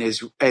important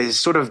is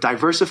sort of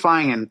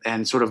diversifying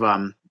and sort of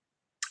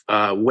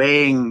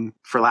weighing,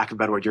 for lack of a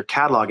better word, your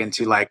catalog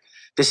into like,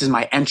 this is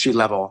my entry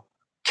level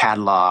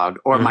catalog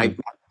or my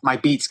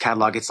beats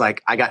catalog. It's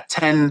like, I got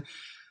 10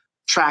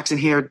 tracks in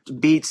here,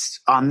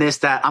 beats on this,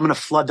 that I'm going to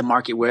flood the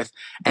market with.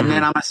 And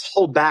then I'm going to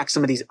hold back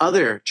some of these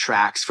other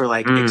tracks for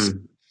like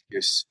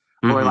use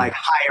or like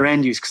higher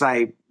end use.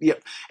 Cause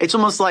it's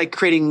almost like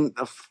creating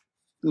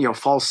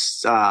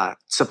false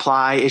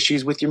supply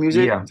issues with your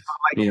music,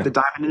 the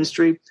diamond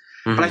industry.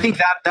 But I think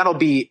that'll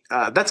be,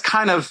 that's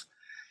kind of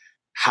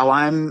how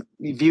I'm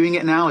viewing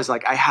it now is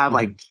like, I have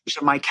like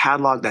my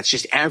catalog that's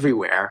just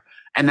everywhere.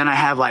 And then I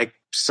have like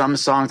some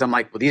songs I'm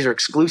like, well, these are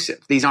exclusive.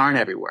 These aren't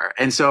everywhere.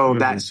 And so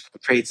that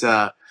creates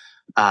a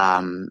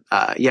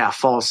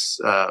false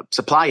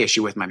supply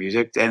issue with my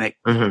music. And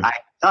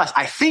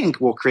I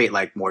think will create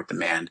like more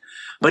demand.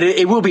 But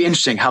it will be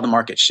interesting how the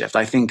market shift.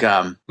 I think,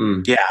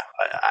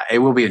 it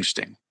will be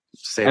interesting.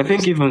 I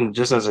think even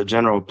just as a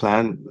general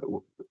plan,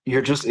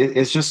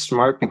 it's just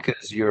smart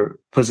because you're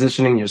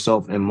positioning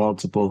yourself in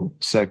multiple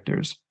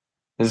sectors.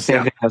 It's the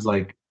same thing as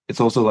like, it's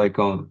also like,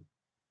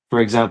 for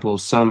example,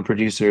 some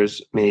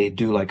producers may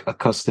do like a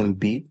custom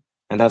beat,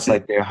 and that's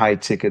like their high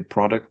ticket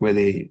product where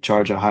they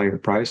charge a higher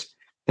price.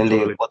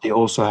 Then they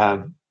also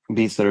have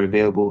beats that are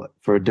available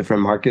for a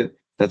different market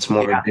that's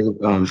more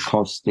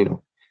cost,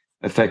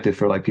 effective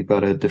for like people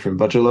at a different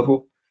budget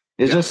level.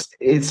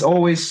 It's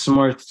always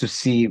smart to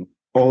see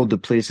all the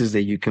places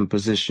that you can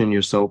position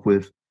yourself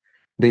with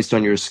based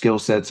on your skill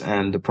sets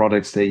and the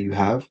products that you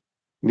have.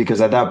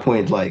 Because at that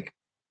point, like,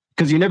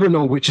 because you never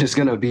know which is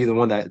going to be the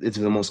one that is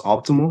the most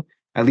optimal.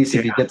 At least Yeah.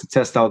 if you get to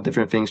test out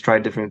different things, try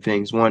different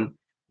things, one,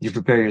 you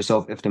prepare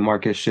yourself if the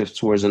market shifts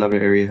towards another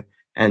area.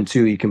 And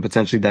two, you can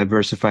potentially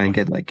diversify and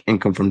get like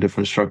income from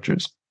different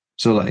structures.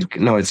 So like,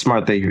 no, it's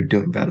smart that you're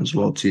doing that as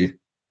well too.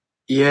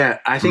 Yeah,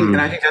 Mm,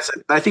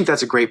 I think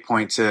that's a great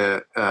point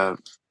to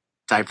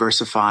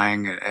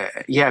diversifying.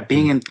 Yeah,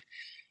 being mm, in.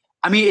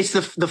 I mean, it's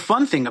the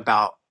fun thing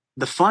about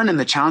the fun and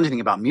the challenging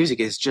thing about music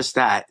is just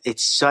that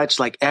it's such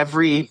like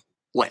every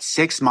what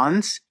 6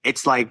 months,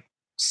 it's like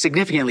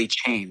significantly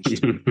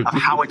changed of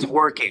how it's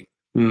working,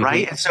 mhm,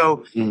 right? And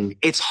so mm,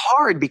 it's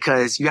hard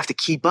because you have to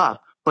keep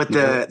up, but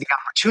yeah, the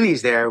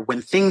opportunities there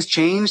when things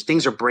change,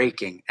 things are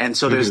breaking, and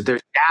so mhm,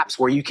 there's gaps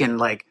where you can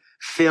like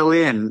fill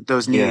in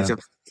those needs yeah, of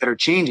that are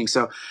changing.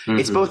 So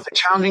it's mhm, both the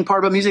challenging part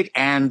about music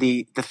and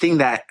the thing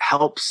that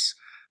helps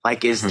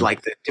like is mhm,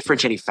 like the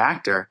differentiating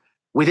factor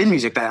within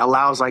music that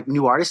allows like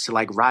new artists to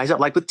like rise up.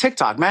 Like with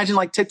TikTok, imagine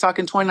like TikTok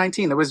in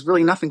 2019, there was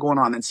really nothing going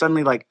on, and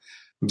suddenly like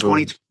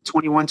 20, boom,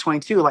 21,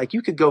 22, like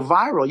you could go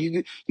viral.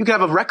 You could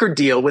have a record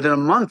deal within a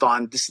month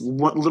on this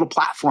one little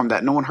platform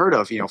that no one heard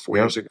of, 4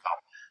 years yep. ago.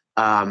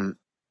 Um,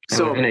 And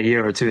so within a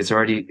year or two, it's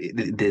already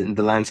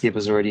the landscape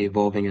is already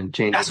evolving and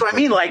that's changing. what I So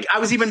mean. Like it's I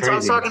was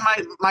crazy. talking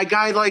to my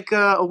guy like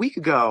a week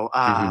ago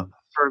Hmm.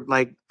 for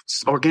like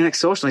organic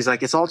social. He's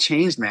like, it's all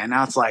changed, man.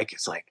 Now it's like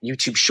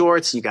YouTube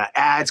Shorts. You got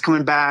ads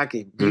coming back.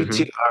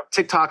 YouTube, Hmm.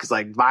 TikTok is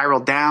like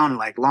viral down,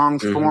 like long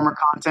Hmm. form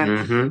content.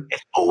 Hmm.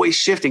 It's always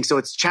shifting, so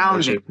it's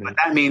challenging. But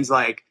that means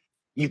like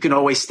you can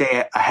always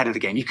stay ahead of the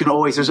game. You can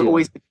always there's Yeah.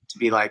 always to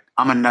be like,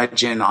 I'm gonna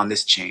nudge in on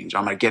this change.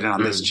 I'm gonna get in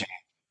on this Mm. change.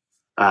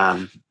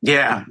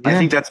 Yeah, I Yeah.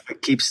 think that's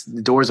what keeps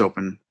the doors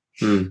open.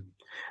 Mm.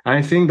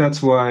 I think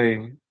that's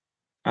why,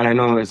 and I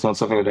know it's not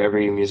something that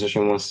every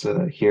musician wants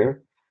to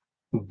hear,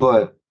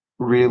 but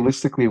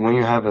realistically, when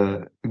you have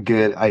a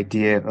good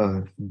idea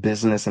of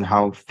business and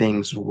how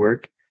things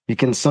work, you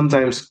can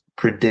sometimes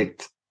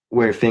predict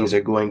where things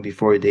are going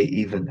before they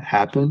even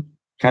happen,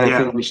 kind of Yeah,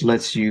 thing, which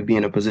lets you be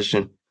in a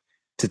position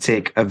to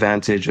take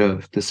advantage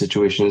of the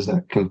situations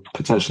that can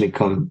potentially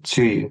come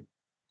to you.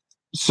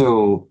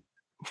 So,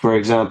 for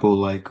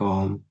example,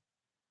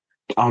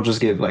 I'll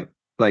just give like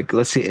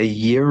let's say a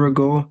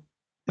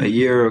mm,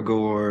 year ago,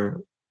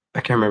 or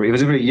I can't remember. It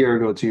was either a year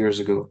ago, 2 years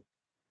ago,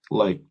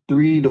 like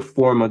 3 to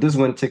 4 months. This is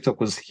when TikTok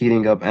was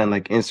heating up and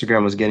like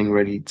Instagram was getting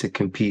ready to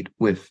compete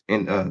with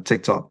in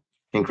TikTok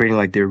and creating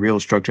like their real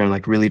structure and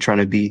like really trying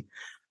to be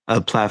a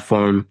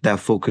platform that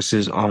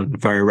focuses on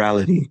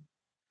virality.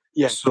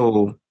 yeah,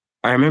 So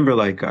I remember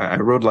like I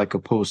wrote like a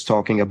post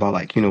talking about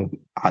like,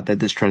 that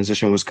this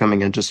transition was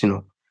coming and just,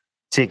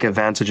 take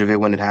advantage of it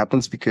when it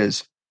happens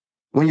because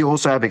when you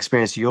also have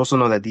experience, you also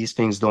know that these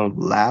things don't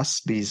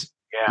last, these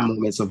yeah.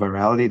 moments of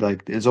virality.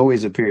 Like there's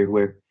always a period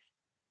where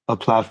a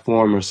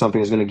platform or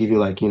something is going to give you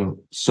like,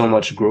 so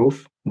much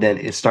growth, then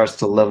it starts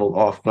to level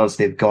off once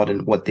they've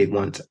gotten what they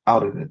want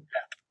out of it.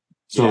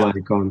 So Yeah. like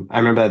I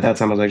remember at that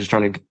time I was like just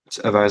trying to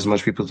advise as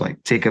much people to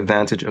like take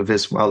advantage of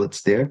this while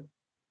it's there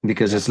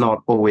because Yeah. it's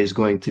not always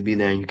going to be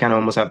there. And you kind of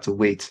almost have to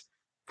wait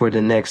for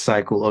the next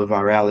cycle of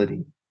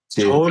virality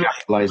to Totally.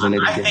 capitalize on it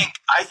again.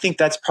 I think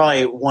that's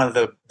probably one of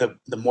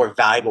the more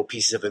valuable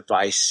pieces of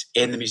advice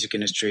in the music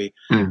industry,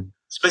 Mm,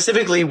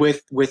 specifically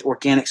with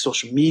organic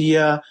social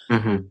media,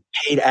 hmm.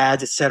 paid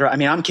ads, etc. I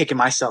mean, I'm kicking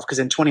myself because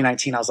in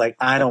 2019 I was like,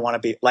 I don't want to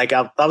be like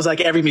I was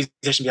like every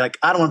musician be like,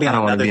 I don't want to be I on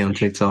don't want to another be thing, on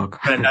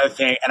TikTok. another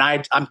thing,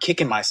 and I'm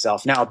kicking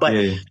myself now. But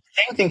Yeah.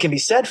 same thing can be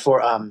said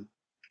for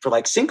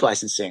like sync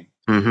licensing.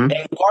 Hmm.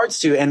 In regards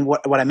to and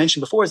what I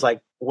mentioned before is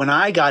like when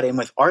I got in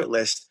with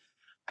Artlist,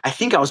 I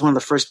think I was one of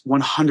the first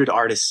 100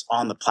 artists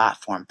on the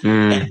platform,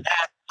 and Mm,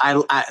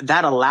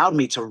 that allowed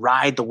me to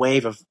ride the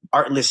wave of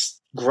Artlist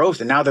growth,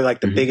 and now they're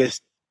like the hmm.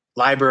 biggest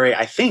library,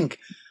 I think,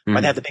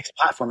 or they have Mm, the biggest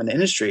platform in the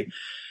industry.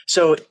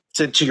 So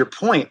to your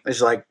point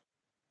is like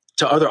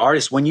to other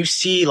artists when you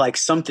see like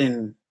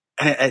something.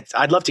 And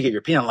I'd love to get your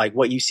opinion on like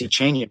what you see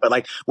changing, but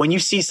like when you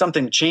see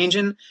something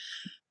changing,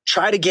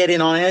 try to get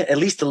in on it at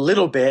least a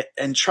little bit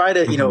and try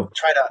to hmm.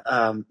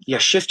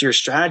 shift your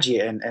strategy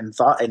and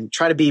thought and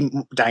try to be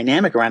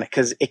dynamic around it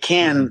because it Hmm.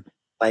 can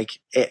like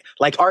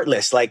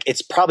Artlist, like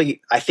it's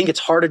probably I think it's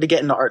harder to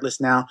get into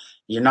Artlist now.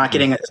 You're not Hmm.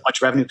 getting as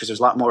much revenue because there's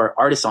a lot more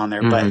artists on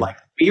there, but Hmm. like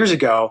years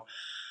ago,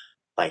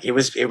 like it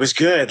was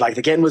good, like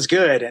the getting was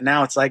good, and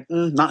now it's like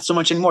not so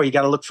much anymore. You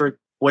got to look for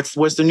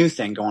what's the new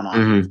thing going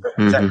on. Hmm.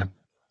 Is that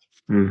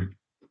Hmm. Mm.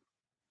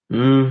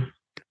 Mm.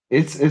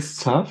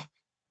 It's tough.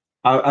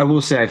 I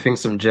will say I think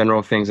some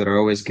general things that are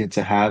always good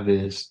to have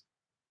is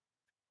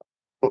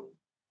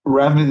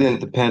rather than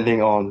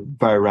depending on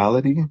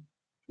virality,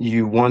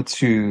 you want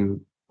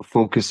to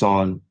focus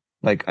on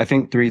like I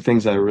think three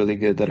things that are really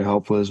good that are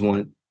helpful is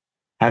one,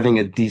 having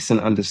a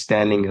decent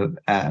understanding of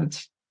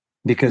ads.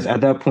 Because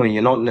at that point,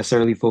 you're not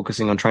necessarily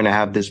focusing on trying to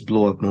have this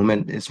blow up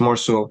moment. It's more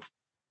so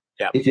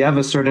yeah, if you have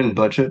a certain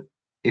budget,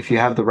 if you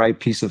have the right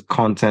piece of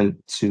content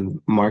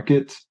to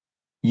market,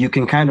 you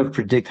can kind of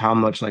predict how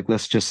much, like,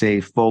 let's just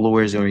say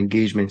followers or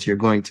engagements you're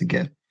going to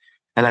get.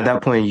 And at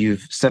that point,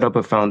 you've set up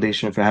a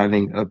foundation for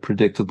having a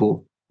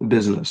predictable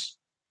business.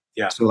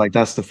 Yeah. So like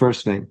that's the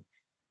first thing.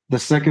 The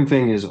second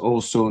thing is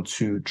also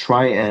to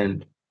try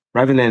and,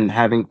 rather than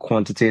having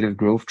quantitative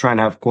growth, try and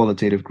have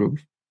qualitative growth.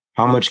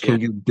 How much Yeah.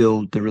 can you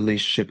build the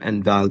relationship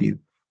and value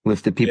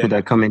with the people Yeah.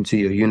 that come into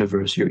your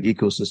universe, your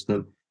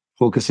ecosystem,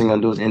 focusing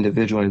on those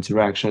individual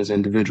interactions,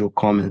 individual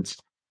comments.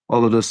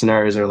 All of those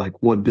scenarios are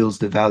like what builds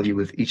the value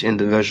with each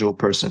individual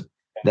person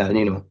that,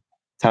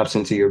 taps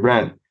into your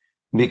brand.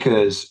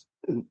 Because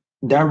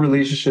that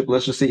relationship,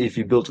 let's just say if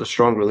you built a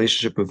strong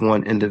relationship with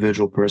one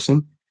individual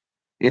person,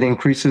 it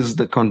increases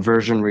the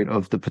conversion rate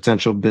of the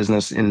potential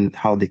business in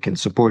how they can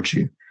support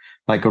you.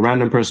 Like a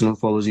random person who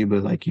follows you,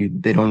 but like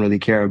they don't really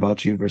care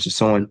about you versus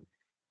someone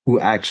who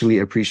actually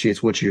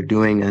appreciates what you're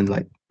doing and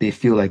like they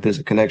feel like there's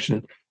a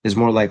connection is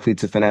more likely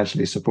to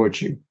financially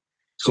support you.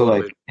 So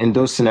Totally. like in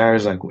those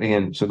scenarios, like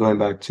again, so going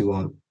back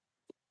to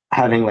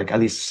having like at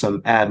least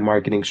some ad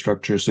marketing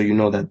structure so you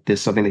know that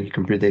there's something that you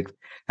can predict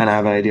and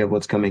have an idea of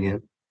what's coming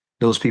in.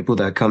 Those people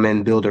that come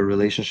in, build a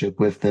relationship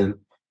with them,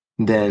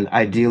 then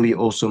ideally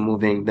also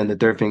then the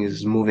third thing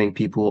is moving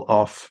people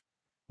off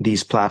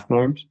these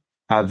platforms,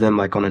 have them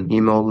like on an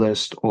email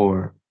list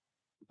or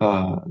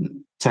uh,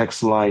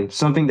 text line,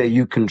 something that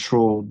you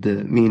control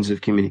the means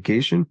of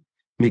communication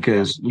Yeah.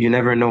 because you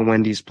never know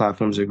when these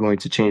platforms are going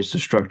to change the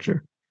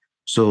structure.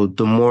 So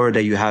the more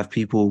that you have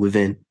people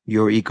within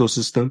your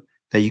ecosystem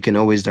that you can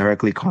always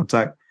directly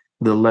contact,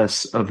 the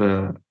less of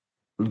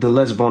the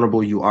less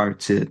vulnerable you are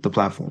to the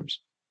platforms.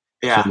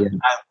 So Yeah. yeah.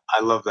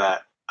 I love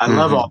that. I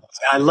love all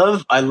Hmm.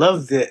 this. I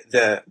love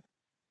the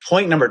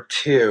point number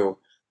two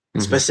Hmm.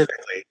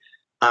 specifically.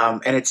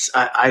 And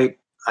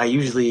I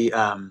usually,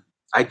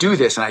 I do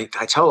this and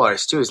I tell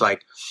artists too, is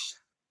like,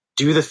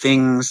 do the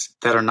things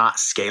that are not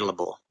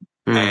scalable.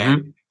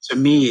 And Hmm. to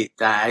me,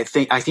 that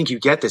I think you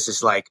get this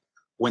is like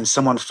when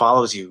someone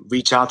follows you,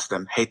 reach out to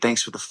them. Hey,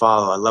 thanks for the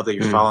follow. I love that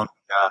you're Hmm. following.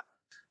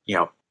 You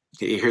know,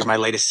 here's my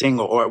latest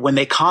single. Or when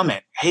they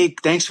comment, hey,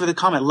 thanks for the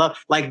comment. Love,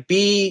 like,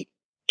 be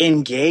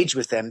engaged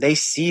with them. They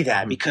see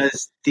that Hmm.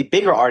 because the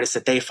bigger artists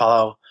that they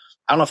follow,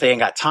 I don't know if they ain't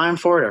got time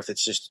for it or if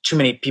it's just too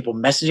many people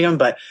messaging them,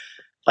 but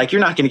like,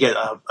 you're not going to get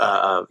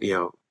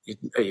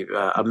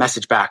a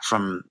message back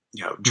from,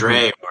 Hmm.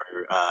 Dre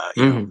or,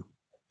 Hmm.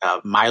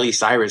 Miley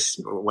Cyrus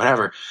or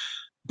whatever,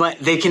 but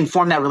they can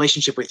form that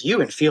relationship with you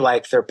and feel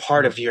like they're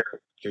part of your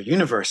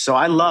universe. So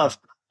I love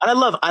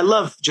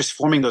just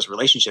forming those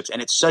relationships,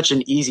 and it's such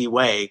an easy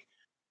way.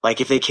 Like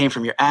if they came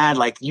from your ad,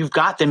 like you've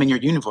got them in your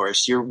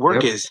universe. Your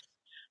work Yep.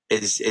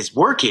 is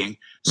working.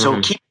 So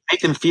Hmm. make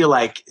them feel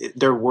like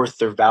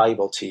they're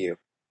valuable to you.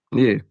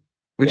 Yeah.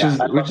 Which Yeah, is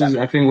I love which that. is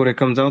I think what it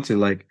comes down to.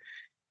 Like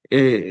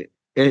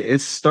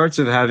it starts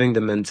with having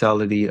the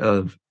mentality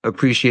of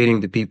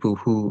appreciating the people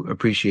who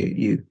appreciate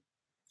you.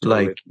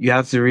 Totally, Like you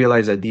have to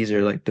realize that these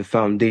are like the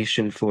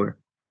foundation for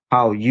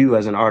how you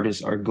as an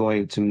artist are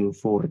going to move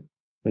forward.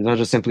 It's not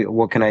just simply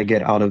what can I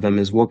get out of them,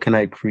 is what can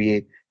I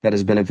create that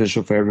is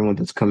beneficial for everyone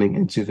that's coming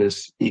into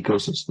this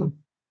ecosystem.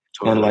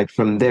 And totally. like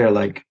from there,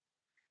 like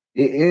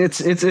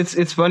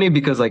it's funny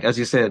because like as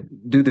you said,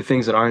 do the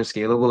things that aren't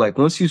scalable. Like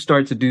once you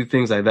start to do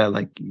things like that,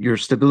 like your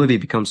stability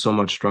becomes so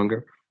much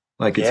stronger.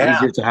 Like it's Yeah,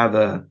 easier to have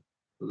a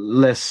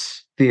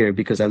less fear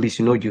because at least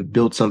you know you've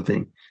built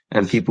something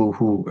and people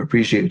who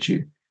appreciate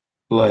you.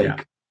 yeah,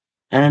 Like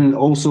and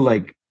also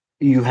like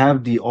you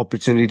have the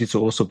opportunity to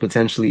also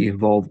potentially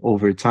evolve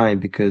over time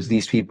because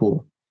these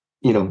people,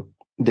 you know,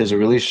 there's a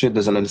relationship,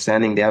 there's an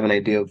understanding, they have an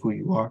idea of who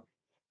you are.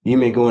 You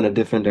may go in a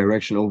different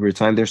direction over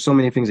time. There's so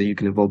many things that you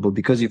can evolve, but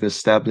because you've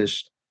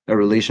established a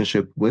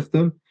relationship with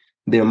them,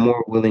 they're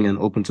more willing and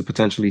open to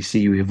potentially see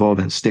you evolve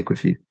and stick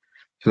with you.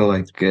 So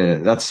like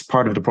that's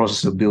part of the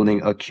process of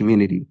building a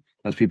community,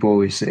 as people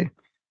always say.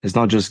 It's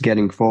not just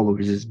getting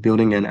followers, it's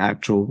building an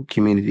actual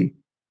community.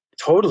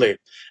 totally.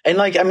 And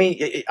like, I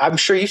mean, I'm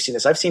sure you've seen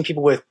this. I've seen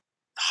people with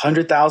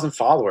 100,000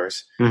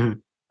 followers, Hmm.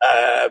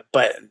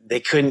 but they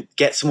couldn't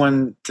get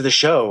someone to the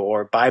show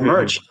or buy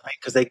merch Hmm.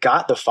 because they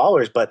got the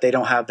followers, but they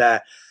don't have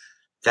that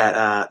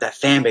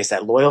fan base,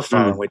 that loyal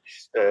following, Hmm. which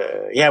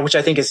yeah, which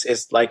I think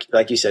is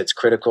like you said, it's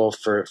critical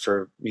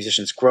for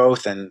musicians'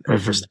 growth and for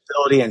Hmm.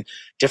 stability and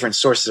different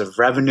sources of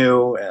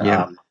revenue,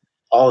 Yeah.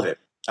 all of it,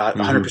 Hmm.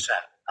 100%,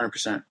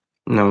 100%.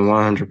 No,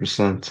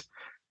 100%.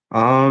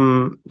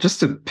 Just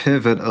to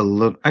pivot a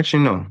little,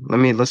 actually, no,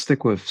 let's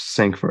stick with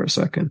sync for a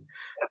second.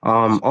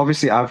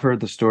 Obviously I've heard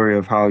the story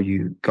of how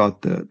you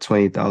got the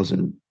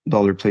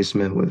 $20,000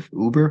 placement with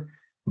Uber,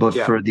 but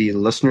Yeah, for the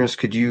listeners,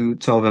 could you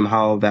tell them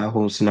how that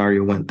whole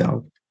scenario went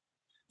down?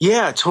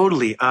 yeah,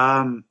 totally.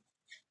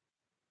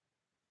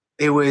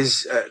 It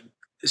was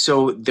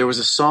so there was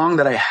a song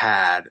that I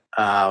had,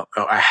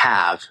 or I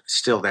have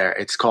still there.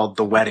 It's called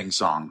 "The Wedding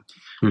Song,"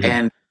 Hmm.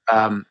 and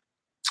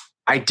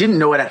I didn't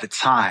know it at the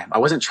time. I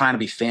wasn't trying to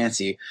be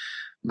fancy,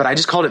 but I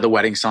just called it the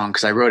wedding song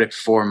because I wrote it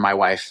for my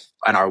wife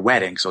on our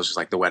wedding. So it's just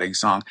like the wedding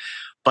song.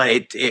 But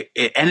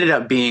it ended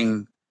up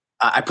being,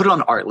 I put it on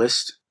the art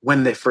list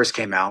when they first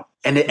came out,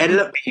 and it ended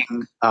up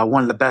being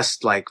one of the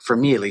best, like for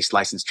me at least,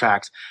 licensed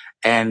tracks.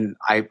 And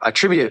I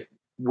attribute it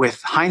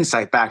with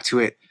hindsight back to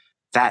it,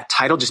 that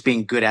title just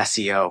being good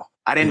SEO.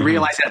 I didn't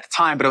realize it at the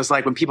time, but it was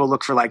like when people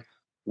look for like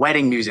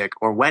wedding music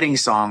or wedding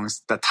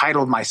songs, the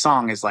title of my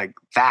song is like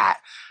that.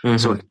 So it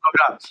showed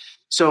up.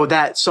 So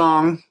that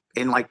song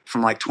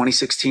from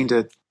 2016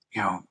 to,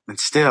 and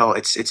still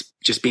it's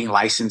just being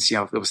licensed,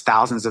 it was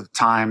thousands of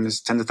times,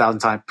 tens of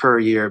thousands of times per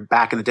year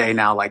back in the day,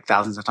 now like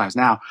thousands of times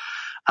now.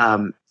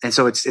 And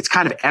so it's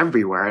kind of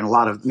everywhere in a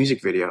lot of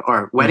music video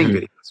or wedding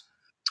videos.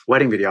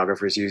 Wedding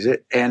videographers use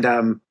it.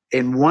 And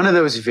in one of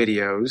those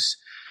videos,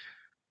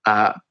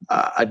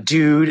 a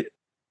dude,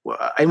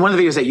 in one of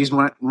the videos that used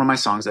one of my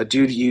songs, a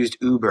dude used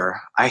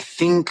Uber. I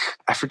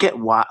forget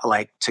what,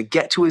 like to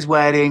get to his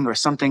wedding or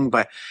something,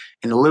 but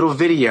in the little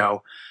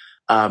video,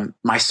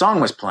 my song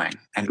was playing,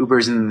 and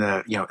Uber's in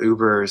the,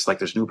 Uber's like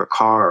there's an Uber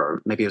car,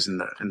 or maybe it was in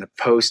the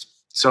post.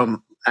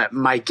 So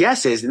my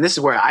guess is, and this is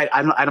where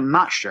I'm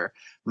not sure.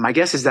 My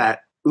guess is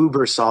that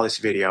Uber saw this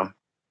video.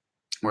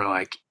 We're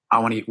like,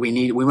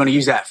 we want to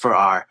use that for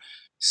our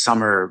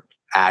summer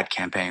ad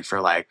campaign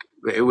for like,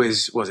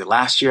 was it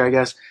last year, I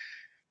guess.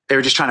 They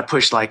were just trying to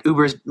push like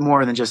Uber's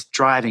more than just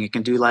driving. It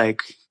can do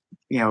like,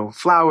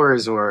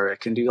 flowers, or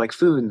it can do like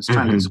food, and it's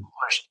trying to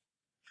push.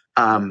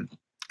 And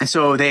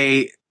so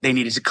they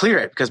needed to clear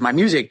it because my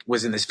music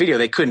was in this video.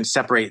 They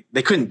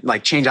couldn't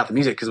like change out the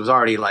music because it was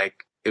already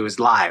like, it was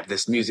live.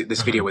 This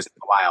video was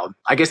wild.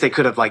 I guess they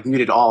could have like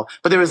muted all,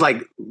 but there was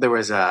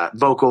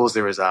vocals,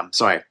 there was,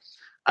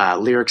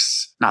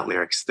 lyrics, not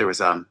lyrics. There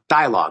was,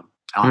 dialogue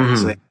on it.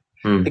 So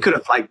they could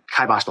have like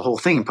kiboshed the whole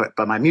thing,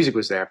 but my music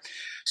was there.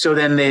 So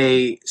then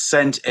they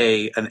sent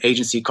an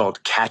agency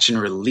called Catch and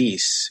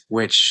Release,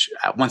 which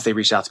once they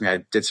reached out to me,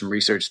 I did some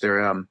research.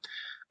 They're an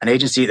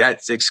agency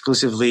that's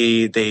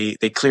exclusively, they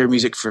clear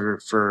music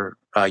for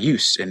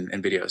use in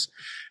videos.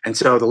 And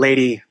so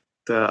the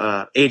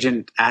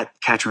agent at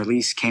Catch and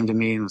Release came to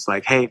me and was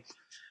like, hey,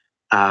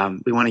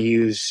 we want to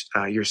use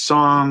your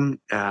song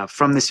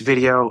from this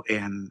video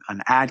in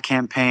an ad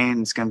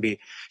campaign. It's going to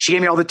be, she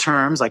gave me all the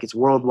terms, like it's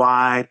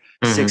worldwide,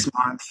 6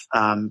 months,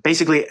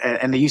 basically.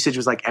 And the usage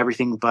was like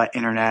everything but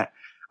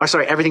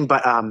everything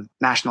but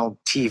national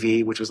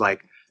TV, which was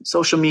like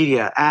social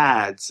media,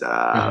 ads,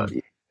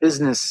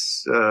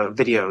 business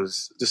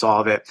videos, just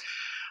all of it.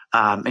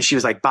 And she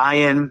was like, buy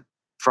in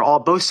for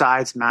both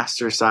sides,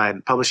 master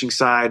side, publishing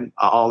side,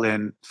 all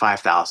in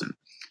 5,000.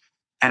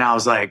 And I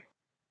was like,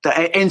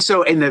 and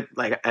so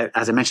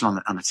as I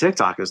mentioned on the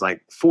TikTok, it was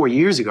like 4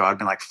 years ago, I'd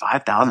been like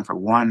 5,000 for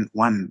one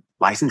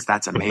license.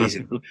 That's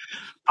amazing.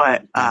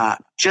 But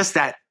just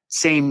that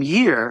same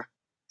year,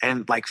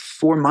 and like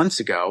 4 months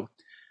ago,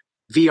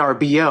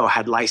 VRBO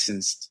had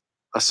licensed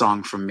a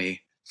song from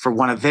me for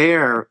one of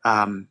their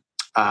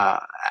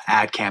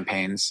ad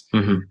campaigns.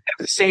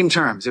 The same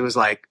terms. It was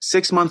like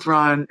 6 month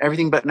run,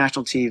 everything but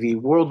national TV,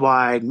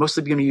 worldwide,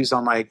 mostly going to use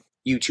on like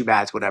YouTube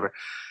ads, whatever.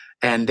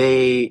 And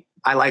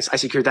I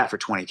secured that for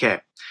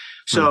 $20K.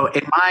 So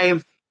in my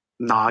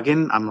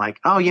noggin, I'm like,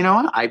 oh, you know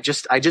what? I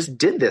just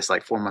did this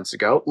like 4 months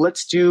ago.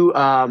 Let's see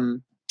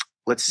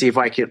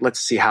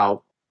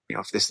how,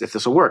 if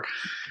this will work.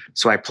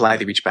 So I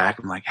politely reached back.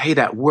 I'm like, hey,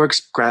 that works.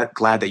 Glad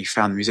that you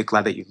found the music.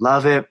 Glad that you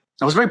love it.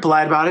 I was very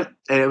polite about it.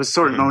 And it was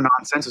sort of no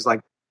nonsense. It was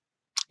like,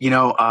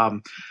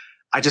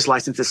 I just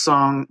licensed this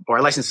song, or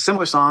I licensed a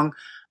similar song,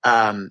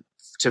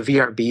 to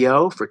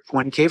VRBO for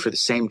 $20K for the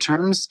same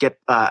terms.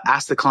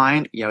 Ask the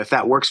client, if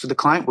that works for the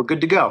client, we're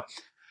good to go.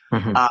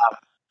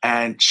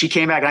 And she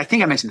came back, and I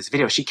think I mentioned this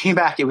video. She came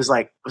back. It was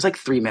like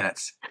 3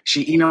 minutes.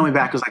 She emailed me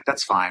back. It was like,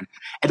 that's fine.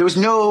 And there was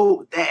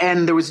no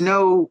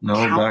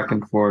back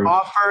and forth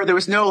offer. There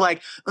was no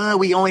like,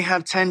 we only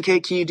have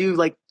 10K. Can you do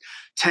like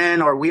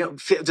 10, or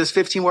does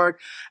 15 work?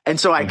 And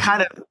so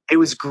it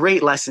was a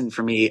great lesson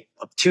for me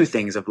of two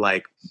things of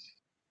like,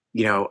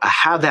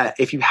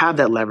 if you have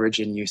that leverage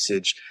and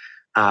usage,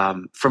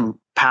 from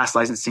past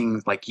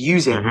licensing, like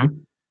use it.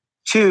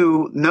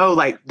 To know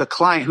like the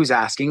client who's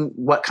asking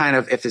what kind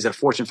of, if there's a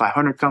Fortune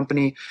 500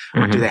 company,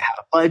 or do they have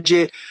a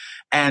budget?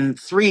 And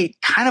 3,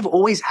 kind of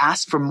always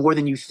ask for more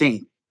than you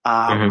think.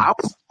 I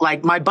was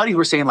like, my buddies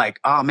were saying like,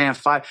 oh man,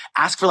 5,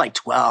 ask for like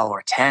 12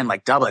 or 10,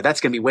 like double it.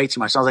 That's going to be way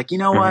too much. So I was like, you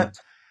know what?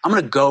 I'm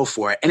going to go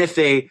for it. And if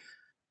in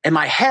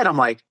my head, I'm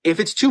like, if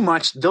it's too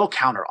much, they'll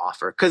counter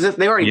offer, because if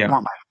they already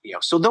want my video,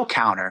 so they'll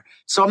counter.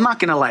 So I'm not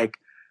going to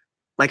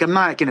I'm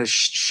not going to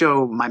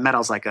show my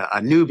medals like a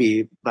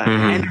newbie, but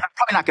and I'm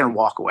probably not going to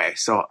walk away.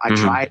 So I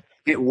tried,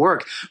 it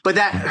worked. But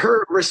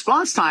her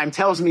response time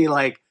tells me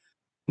like,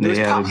 I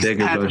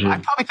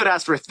probably could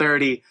ask for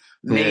 30,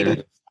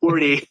 maybe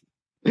 40,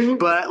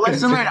 but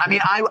lesson learned. I mean,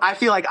 I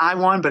feel like I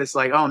won, but it's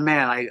like, oh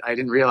man, I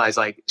didn't realize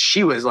like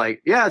she was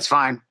like, yeah, it's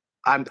fine.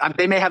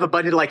 They may have a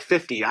budget of like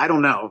 50. I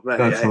don't know. But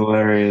that's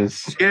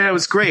hilarious. Yeah, it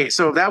was great.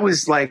 So that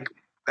was like,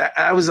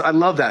 I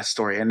love that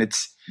story. And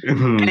it's,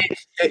 and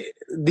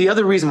the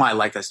other reason why I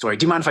like that story,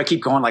 do you mind if I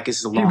keep going? Like this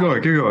is a long.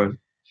 Keep going.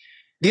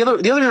 The other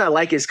reason I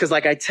like it is because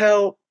like I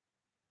tell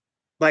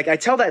like I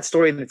tell that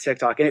story in the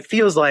TikTok, and it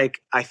feels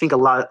like I think a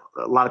lot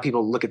of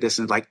people look at this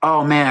and like,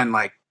 oh man,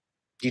 like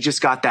you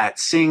just got that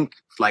sync.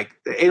 Like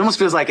it almost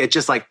feels like it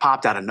just like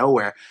popped out of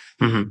nowhere.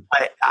 Mm-hmm.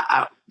 But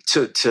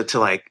to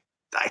like,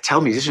 I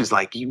tell musicians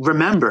like, you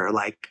remember,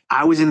 like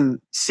I was in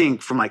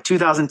sync from like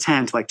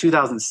 2010 to like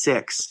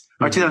 2006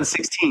 or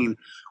 2016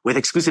 with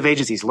exclusive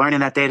agencies, learning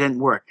that they didn't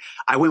work.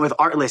 I went with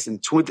Artlist in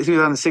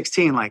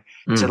 2016, like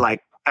to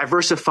like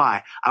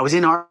diversify. I was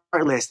in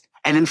Artlist,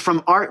 and then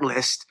from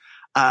Artlist,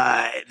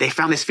 they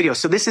found this video.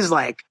 So this is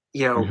like,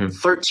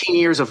 13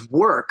 years of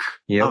work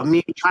of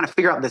me trying to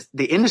figure out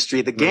the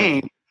industry, the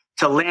game,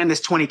 to land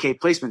this 20K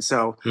placement.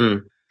 So it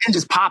didn't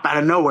just pop out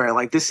of nowhere.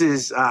 Like this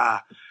is,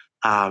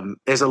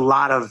 there's a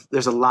lot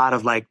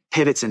of like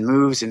pivots and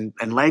moves and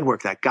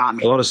legwork that got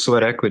me. A lot of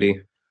sweat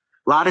equity.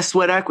 A lot of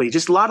sweat equity,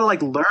 just a lot of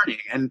like learning,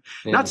 and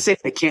not to say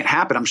that it can't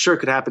happen. I'm sure it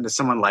could happen to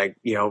someone like,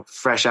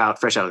 fresh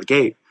out of the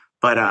gate,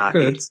 but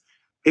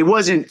it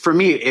wasn't for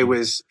me. It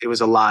was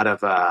a lot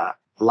of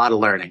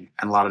learning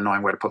and a lot of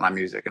knowing where to put my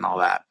music and all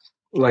that.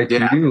 Like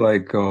you,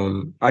 like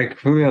I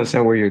completely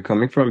understand where you're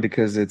coming from,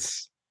 because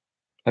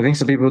I think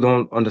some people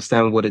don't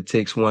understand what it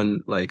takes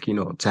one, like,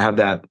 to have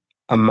that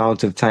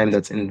amount of time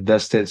that's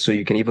invested so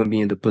you can even be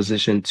in the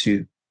position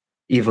to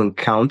even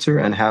counter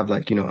and have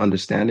like,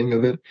 understanding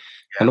of it.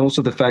 And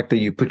also the fact that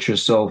you put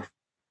yourself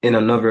in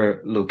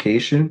another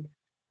location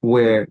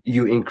where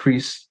you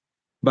increase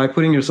by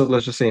putting yourself,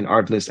 let's just say, in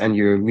Artlist, and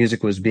your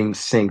music was being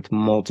synced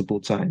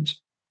multiple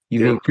times.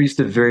 You increased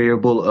the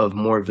variable of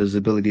more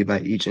visibility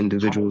by each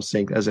individual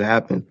sync as it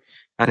happened.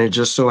 And it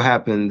just so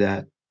happened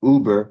that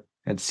Uber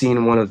had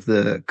seen one of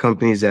the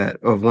companies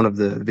of one of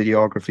the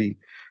videography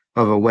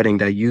of a wedding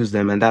that used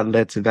them, and that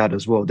led to that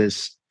as well.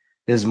 There's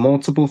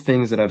multiple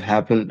things that have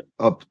happened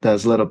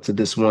that's led up to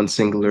this one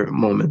singular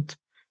moment.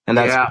 And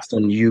that's based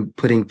on you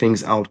putting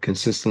things out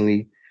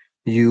consistently,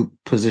 you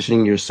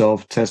positioning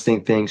yourself,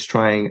 testing things,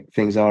 trying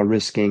things out,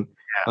 risking,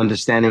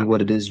 understanding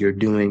what it is you're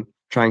doing,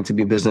 trying to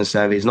be business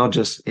savvy. It's not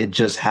just, it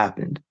just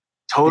happened.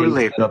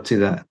 Totally. Things led up to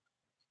that.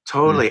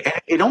 Totally. And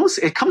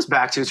it comes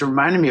back to, it's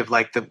reminding me of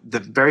like the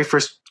very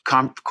first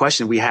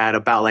question we had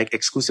about like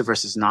exclusive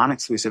versus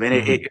non-exclusive.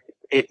 And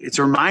it's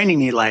reminding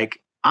me,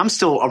 like, I'm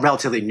still a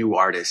relatively new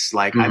artist.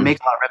 Like I make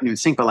a lot of revenue in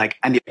sync, but like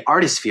in the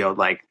artist field,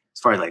 like as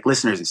far as like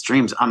listeners and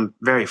streams, I'm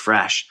very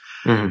fresh.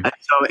 And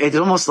so it's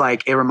almost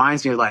like, it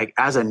reminds me of like,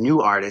 as a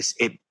new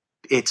artist,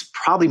 it's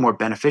probably more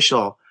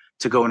beneficial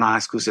to go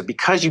non-exclusive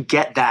because you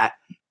get that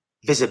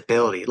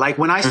visibility. Like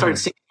when I started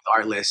singing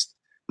with Artlist,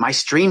 my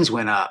streams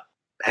went up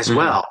as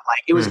well.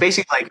 Like it was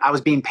basically like I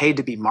was being paid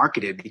to be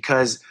marketed,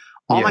 because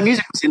all my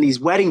music was in these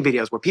wedding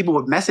videos where people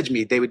would message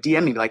me. They would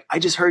DM me like, I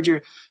just heard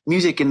your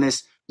music in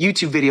this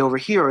YouTube video over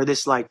here, or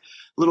this like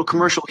little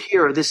commercial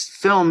here, or this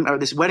film, or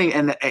this wedding.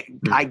 And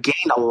I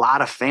gained a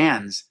lot of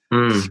fans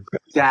through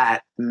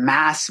that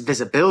mass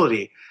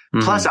visibility.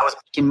 Plus I was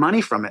making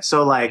money from it.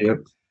 So like,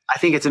 I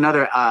think it's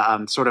another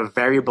sort of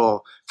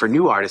variable for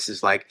new artists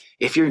is like,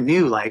 if you're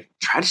new, like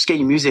try to just get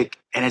your music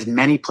in as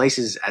many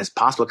places as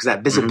possible, because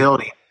that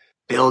visibility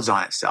builds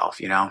on itself,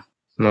 No,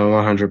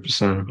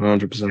 100%.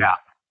 100%. Yeah.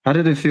 How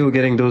did it feel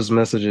getting those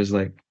messages,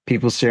 like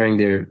people sharing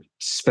their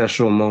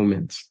special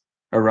moments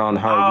around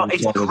how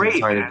it's great,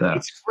 man.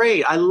 It's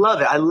great. I love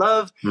it. I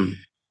love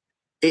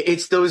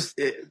it's those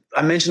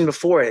I mentioned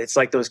before. It's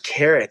like those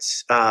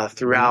carrots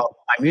throughout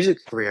my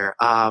music career.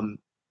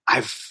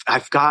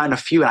 I've gotten a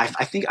few, and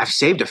I think I've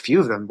saved a few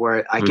of them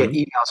where I get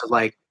emails of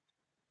like,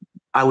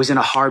 I was in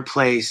a hard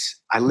place.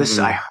 I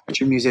listened, I heard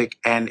your music,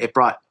 and it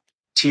brought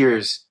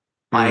tears.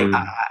 Like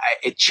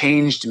it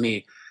changed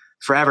me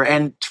forever.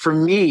 And for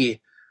me,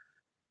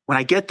 when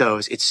I get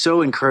those, it's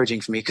so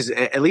encouraging for me, because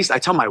at least I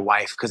tell my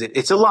wife, because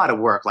it's a lot of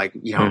work. Like,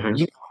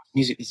 music,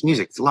 it's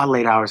music. It's a lot of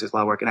late hours. It's a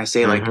lot of work. And I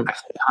say like,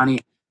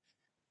 honey,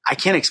 I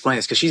can't explain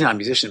this because she's not a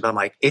musician, but I'm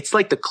like, it's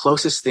like the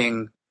closest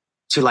thing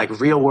to like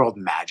real world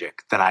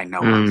magic that I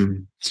know of.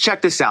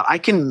 Check this out. I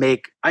can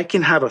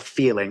have a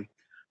feeling.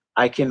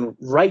 I can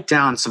write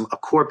down a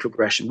chord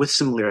progression with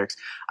some lyrics.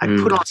 I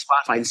put it on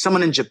Spotify, and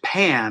someone in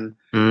Japan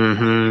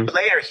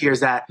later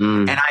hears that,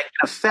 and I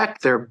can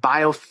affect their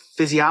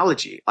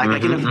biophysiology. Like I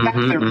can affect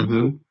their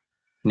mood.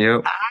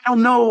 Yep. I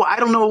don't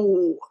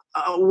know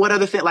what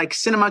other thing, like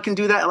cinema can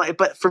do that. Like,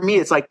 but for me,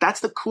 it's like, that's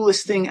the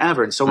coolest thing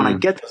ever. And so when I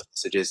get those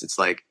messages, it's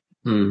like,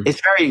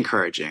 it's very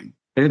encouraging.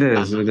 It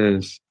is.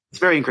 It's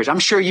very encouraging. I'm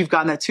sure you've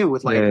gotten that too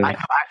with like,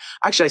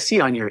 I see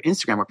on your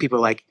Instagram where people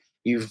are like,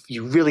 you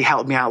really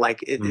helped me out.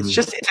 Like it's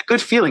a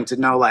good feeling to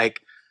know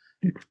like,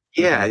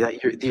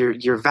 that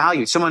you're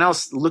valued. Someone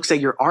else looks at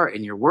your art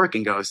and your work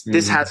and goes,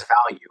 this has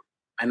value.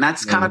 And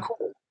that's kind of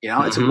cool.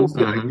 It's a cool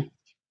feeling.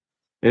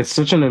 It's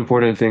such an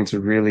important thing to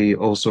really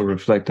also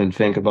reflect and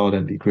think about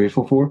and be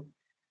grateful for.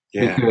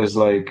 Because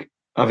like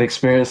I've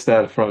experienced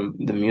that from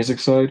the music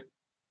side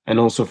and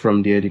also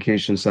from the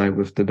education side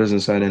with the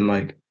business side. And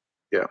like,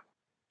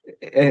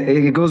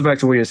 it goes back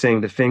to what you're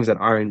saying, the things that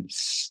aren't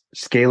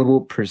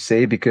scalable per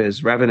se,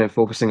 because rather than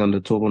focusing on the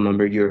total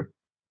number, you're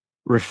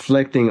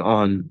reflecting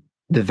on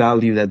the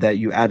value that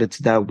you added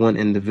to that one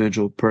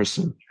individual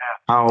person.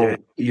 how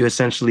you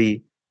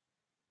essentially,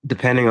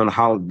 depending on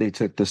how they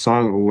took the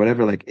song or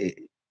whatever, like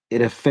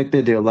it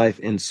affected their life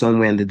in some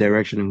way in the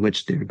direction in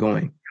which they're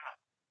going.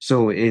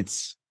 So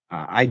it's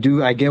I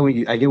get what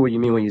you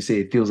mean when you say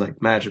it feels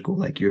like magical,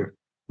 like you're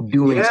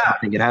doing Yeah.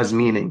 something. It has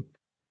meaning.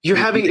 You're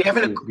having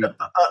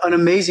an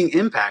amazing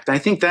impact. I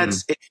think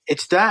Mm,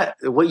 it's that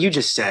what you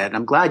just said. And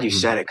I'm glad you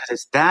mm, said it because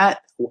it's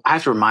that I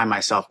have to remind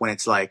myself when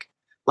it's like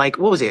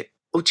what was it?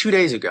 Oh, 2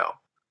 days ago,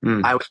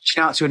 I mm, was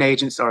reaching out to an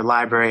agent or a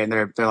library, and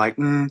they're like,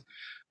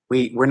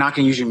 we're not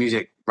going to use your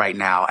music right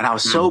now. And I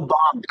was so mm,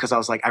 bummed because I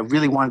was like, I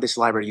really wanted this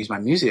library to use my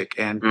music,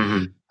 and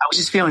mm, I was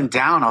just feeling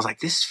down. I was like,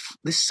 this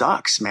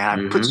sucks, man. I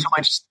put so mm,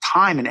 much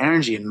time and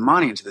energy and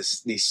money into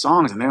these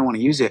songs, and they don't want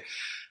to use it.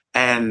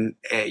 And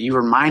you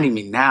reminding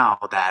me now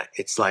that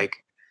it's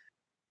like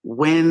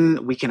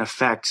when we can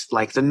affect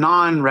like the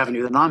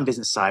non-revenue, the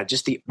non-business side,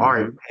 just the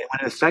art, mm,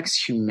 when it affects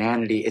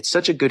humanity, it's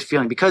such a good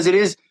feeling because it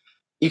is,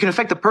 you can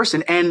affect the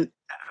person. And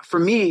for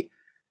me,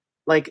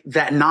 like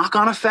that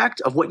knock-on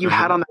effect of what you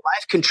had mm, on their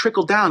life can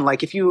trickle down.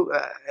 Like if you,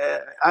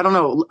 I don't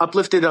know,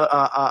 uplifted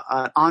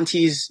a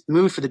auntie's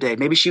mood for the day.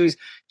 Maybe she was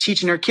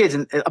teaching her kids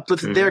and it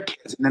uplifted their mm,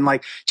 kids. And then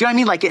like, do you know what I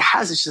mean? Like it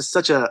has just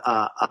such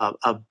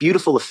a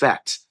beautiful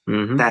effect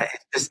mm, that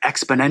is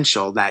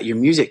exponential that your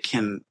music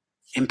can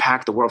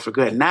impact the world for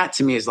good. And that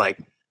to me is like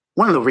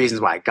one of the reasons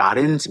why I got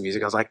into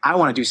music. I was like, I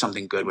want to do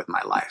something good with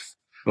my life.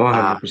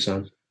 Uh,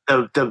 100%.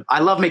 the I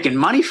love making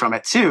money from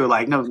it too.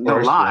 Like Of no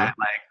course, lie. yeah.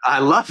 Like I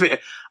love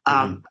it.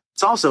 Mm,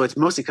 It's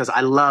mostly because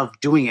I love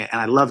doing it,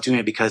 and I love doing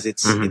it because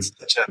mm,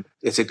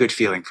 it's a good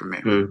feeling for me.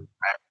 mm.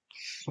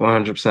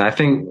 100%. I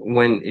think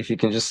when, if you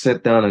can just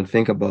sit down and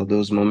think about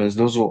those moments,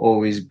 those will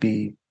always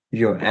be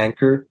your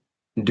anchor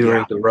during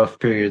Yeah, the rough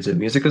periods of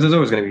music, because there's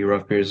always going to be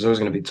rough periods, there's always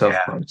going to be tough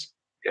yeah, parts.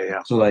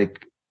 yeah, So,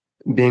 like,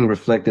 being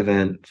reflective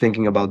and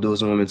thinking about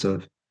those moments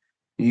of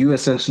you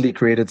essentially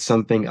created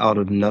something out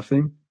of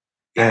nothing,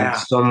 and yeah,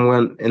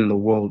 someone in the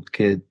world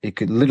it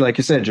could literally, like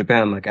you said,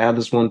 Japan. Like, I had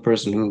this one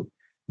person who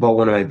bought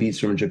one of my beats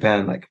from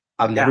Japan. Like,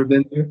 I've yeah, never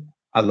been there.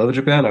 I love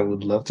Japan. I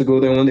would love to go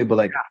there one day, but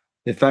like,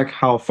 the fact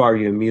how far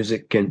your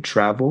music can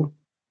travel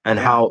and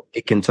yeah, how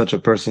it can touch a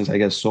person's, I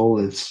guess, soul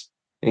is,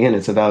 again,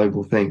 it's a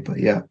valuable thing. But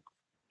yeah,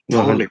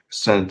 totally.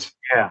 100%.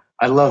 Yeah,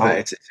 I love it. Oh,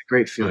 It's a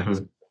great feeling.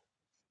 mhm.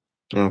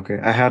 Okay.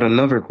 I had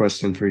another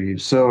question for you.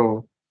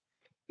 So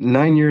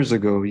 9 years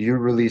ago, you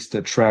released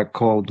a track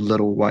called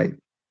Little White,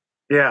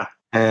 Yeah,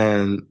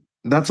 and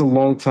that's a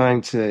long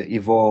time to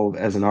evolve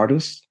as an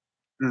artist.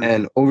 mm,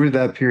 And over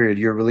that period,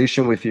 your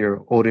relation with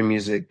your older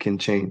music can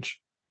change.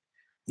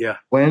 yeah.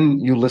 When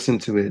you listen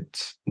to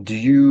it, do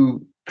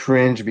you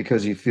cringe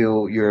because you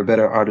feel you're a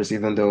better artist,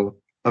 even though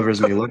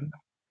others may look?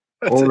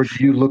 That's a, Or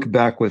do you look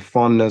back with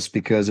fondness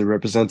because it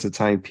represents a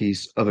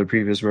timepiece of a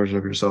previous version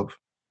of yourself?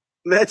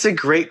 that's a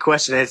great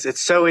question.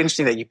 It's so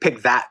interesting that you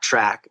picked that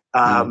track.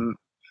 Mm,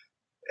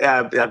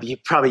 You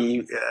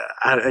probably,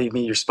 I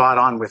mean, you're spot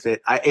on with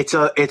it. I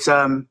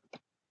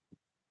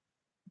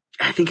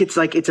think it's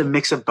like it's a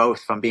mix of both.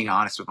 If I'm being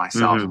honest with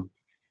myself, hmm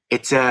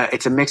it's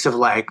a mix of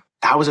like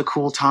that was a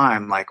cool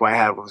time. Like what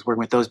I was working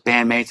with those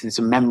bandmates, and it's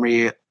a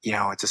memory. You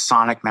know, it's a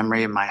sonic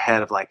memory in my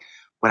head of like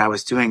what I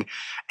was doing,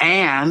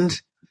 and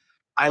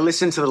I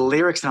listen to the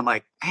lyrics and I'm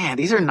like, man,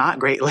 these are not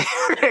great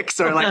lyrics.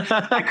 Or like,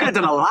 I could have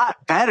done a lot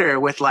better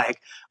with like,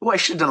 oh, I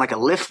should have done like a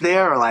lift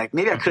there, or like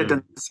maybe I could have hmm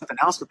done something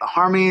else with the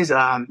harmonies.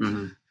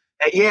 hmm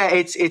Yeah,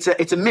 it's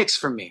a mix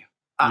for me.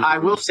 I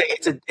will say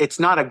it's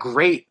not a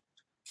great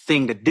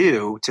thing to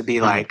do to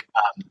be hmm like,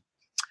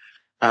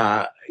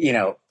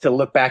 to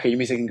look back at your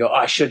music and go, oh,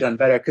 I should have done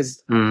better.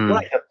 Because what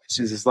I hmm have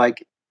is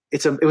like,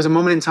 it was a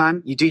moment in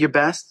time. You do your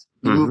best,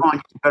 you move hmm on,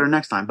 you do better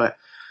next time. But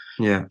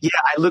Yeah. yeah,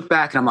 I look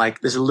back and I'm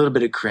like, there's a little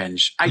bit of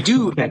cringe. I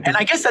do, and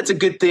I guess that's a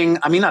good thing.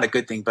 I mean, not a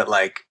good thing, but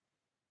like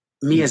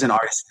me as an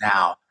artist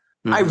now,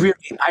 hmm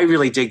I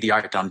really dig the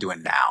art that I'm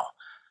doing now.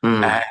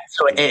 hmm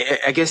So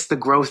I guess the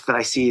growth that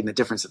I see in the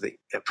difference of the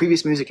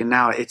previous music and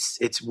now,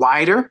 it's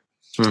wider,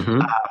 uh,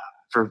 hmm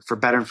for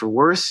better and for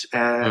worse.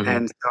 hmm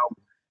And so,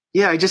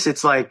 yeah,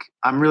 it's like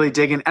I'm really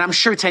digging, and I'm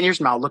sure 10 years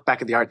from now I'll look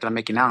back at the art that I'm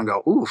making now and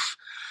go, oof,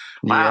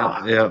 Yeah,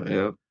 wow. yeah,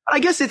 yeah. I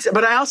guess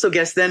but I also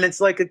guess then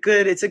it's a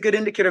good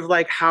indicator of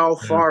like how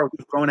Yeah. far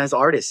we've grown as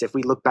artists. If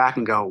we look back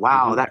and go,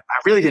 wow, hmm that I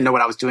really didn't know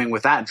what I was doing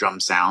with that drum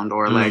sound,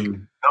 or like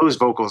mm those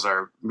vocals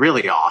are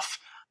really off.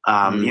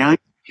 mm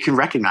You can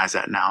recognize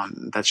that now,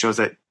 and that shows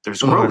that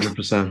there's growth.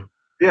 100%.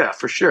 Yeah,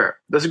 for sure.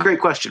 That's a great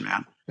question,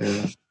 man.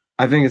 Yeah.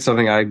 I think it's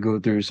something I go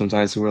through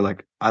sometimes where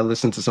like I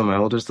listen to some of my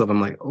older stuff,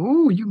 I'm like,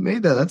 oh, you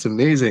made that. That's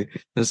amazing.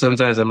 And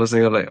sometimes I'm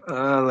listening, I'm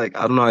like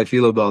I don't know how I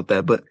feel about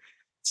that. But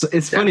so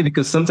it's Yeah, funny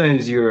because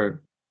sometimes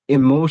your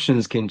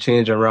emotions can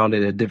change around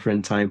it at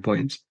different time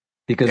points.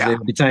 Because yeah,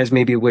 there'll be times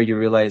maybe where you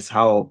realize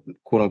how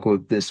quote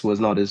unquote this was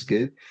not as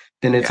good.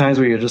 Then there are yeah, times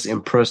where you're just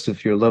impressed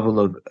with your level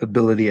of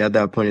ability at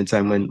that point in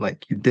time when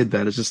like you did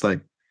that. It's just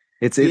like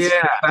it's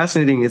yeah,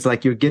 fascinating. It's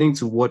like you're getting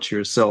to watch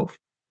yourself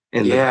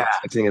in the yeah. past,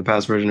 like seeing a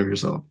past version of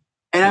yourself.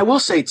 And I will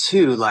say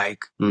too,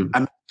 like, Mm,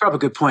 I'm probably a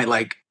good point.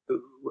 Like,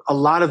 a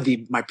lot of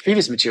my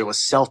previous material was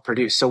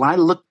self-produced. So when I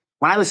look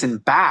when I listen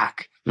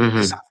back to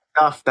Mm-hmm. some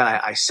stuff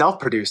that I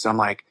self-produced, I'm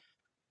like,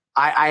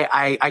 say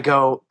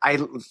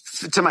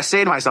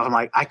to myself, I'm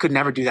like, I could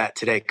never do that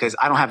today because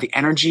I don't have the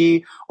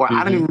energy, or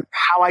I don't even Mm-hmm. know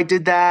how I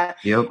did that.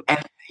 Yep. And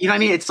you know what I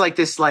mean? It's like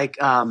this, like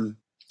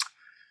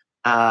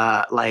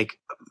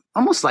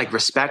almost like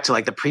respect to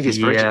like the previous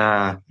version.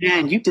 Yeah.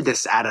 Man, you did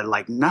this out of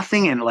like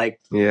nothing and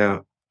like Yeah.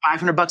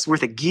 $500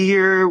 worth of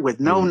gear with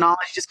no Mm-hmm.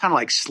 knowledge, just kind of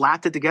like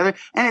slapped it together,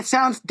 and it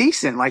sounds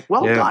decent. Like,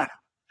 well Yeah. done.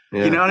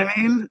 You Yeah. know what I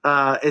mean?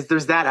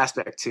 There's that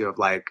aspect too of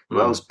like,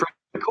 well, it was Mm. pretty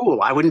cool.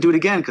 I wouldn't do it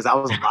again because that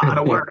was a lot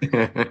of work.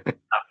 I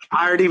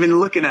already even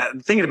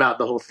thinking about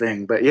the whole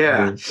thing. But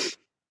yeah, Yeah.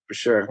 for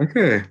sure.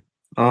 Okay.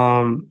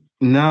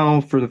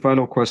 Now for the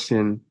final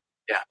question.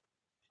 Yeah,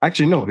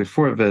 Actually, no,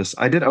 before this,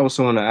 I did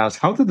also want to ask,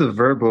 how did the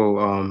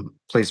Verbo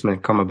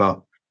placement come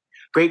about?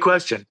 great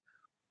question.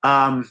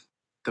 Um,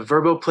 the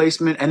Verbo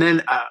placement, and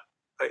then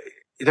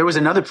there was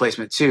another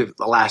placement too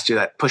last year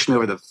that pushed me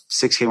over the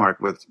 6K mark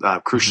with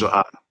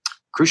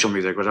crucial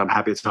music, which I'm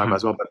happy to talk about Mm-hmm.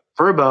 as well. But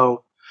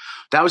Verbo,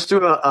 that was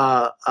through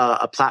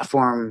a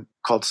platform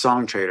called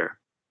Song Trader.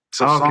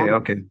 So Okay,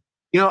 okay.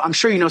 I'm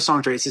sure you know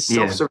Song Trader. It's a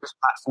Yeah. self-service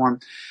platform.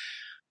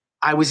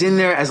 I was in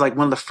there as like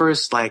one of the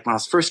first, like when I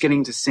was first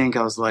getting to sync,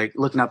 I was like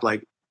looking up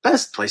like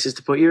best places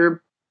to put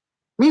your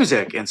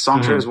music, and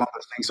Song Trader Mm-hmm. is one of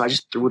those things. So I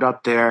just threw it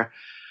up there.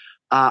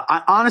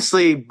 I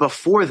honestly,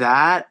 before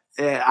that,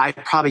 I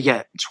probably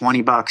get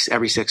 $20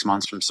 every 6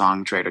 months from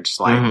Song Trader, just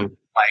Mm-hmm.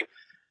 like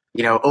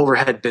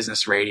overhead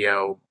business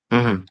radio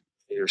Mm-hmm.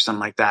 or something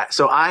like that.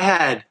 So I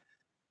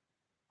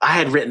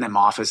had written them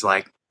off as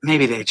like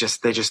maybe they're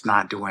just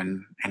not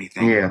doing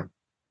anything Yeah.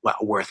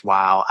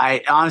 worthwhile.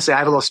 I honestly, I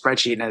have a little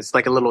spreadsheet and it's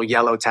like a little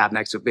yellow tab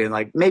next to it being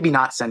like, maybe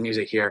not send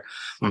music here.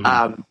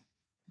 Mm-hmm.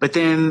 But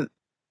then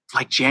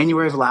like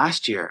January of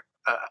last year,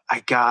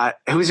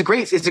 it's a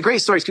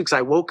great story too. Cause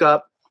I woke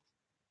up,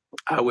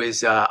 I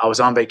was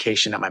on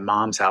vacation at my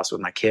mom's house with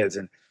my kids,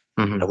 and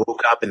I Mm-hmm.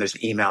 woke up and there's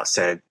an email that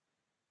said,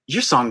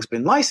 your song's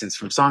been licensed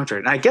from Songtrade.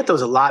 And I get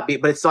those a lot,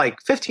 but it's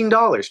like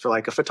 $15 for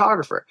like a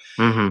photographer.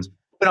 Mm-hmm.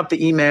 Open up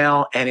the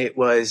email and it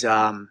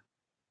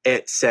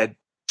said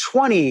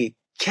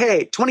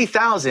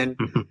 20,000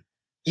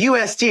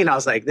 USD. And I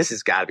was like, this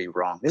has got to be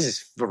wrong. This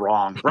is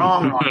wrong.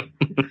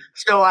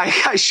 So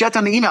I shut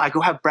down the email. I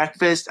go have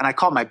breakfast and I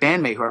called my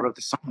bandmate who I wrote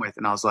the song with.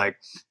 And I was like,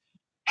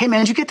 hey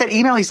man, did you get that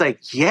email? He's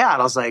like, yeah.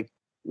 And I was like,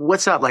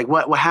 what's up? Like,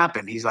 what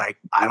happened? He's like,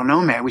 I don't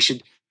know, man. We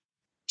should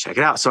check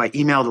it out. So I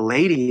emailed the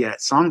lady at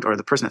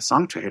the person at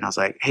Songtrade, and I was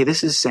like, hey,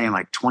 this is saying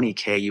like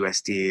 20K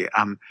USD.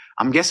 I'm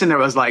guessing there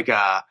was like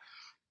a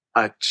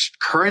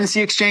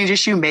currency exchange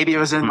issue. Maybe it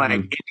was in like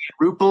Indian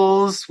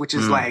rupees, which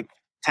is like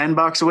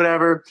 $10 or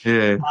whatever.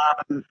 Yeah.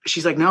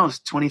 She's like, no, it's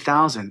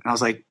 20,000. And I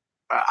was like,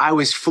 I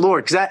was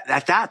floored because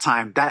at that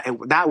time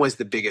that was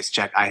the biggest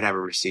check I had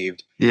ever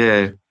received.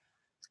 Yeah.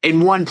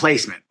 In one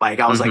placement. Like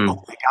I was like,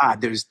 oh my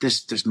God, there's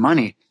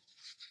money.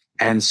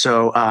 And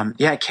so,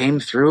 it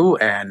came through,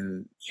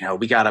 and,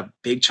 we got a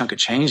big chunk of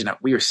change, and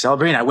we were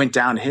celebrating. I went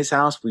down to his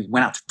house. We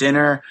went out to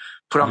dinner,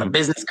 put on the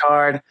business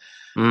card.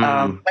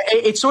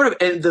 It sort of,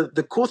 and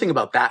the cool thing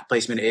about that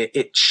placement,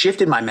 it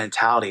shifted my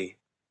mentality,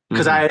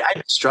 because I'd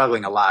been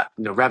struggling a lot,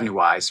 revenue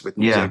wise with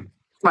music. Yeah.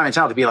 My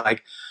mentality to be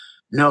like,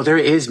 no, there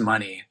is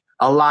money,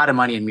 a lot of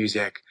money in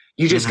music.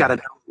 You just got to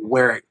know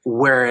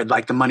where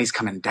like the money's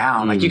coming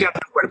down. Like you got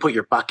to know where to put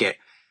your bucket.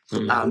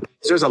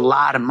 There's a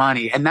lot of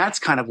money. And that's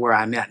kind of where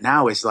I'm at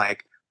now, is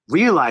like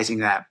realizing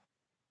that,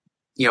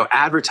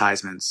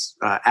 advertisements,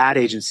 ad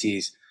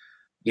agencies,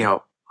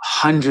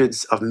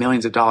 hundreds of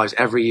millions of dollars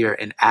every year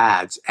in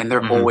ads, and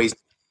they're always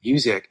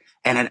music.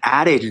 And an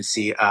ad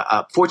agency,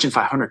 a Fortune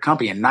 500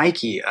 company, a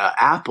Nike,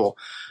 Apple,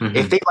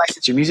 if they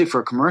license your music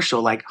for a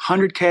commercial, like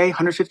 100K,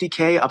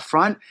 150K up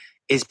front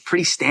is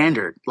pretty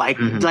standard. Like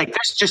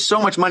there's just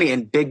so much money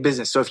in big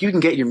business. So if you can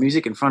get your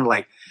music in front of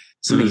like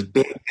some of these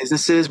big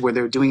businesses where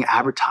they're doing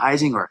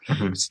advertising or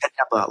setting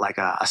up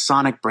a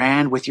Sonic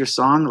brand with your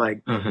song,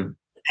 like,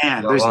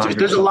 man,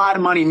 there's a lot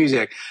of money in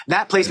music.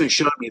 That placement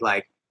showed me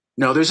like,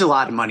 no, there's a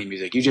lot of money in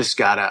music. You just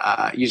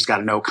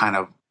gotta know kind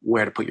of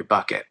where to put your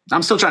bucket.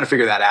 I'm still trying to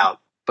figure that out,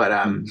 but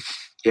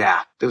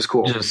yeah, it was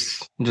cool.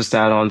 Just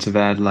add on to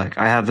that, like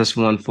I have this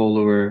one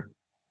follower.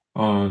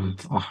 I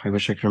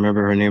wish I could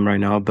remember her name right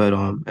now, but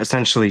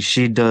essentially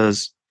she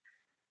does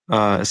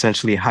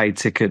essentially high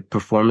ticket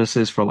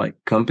performances for like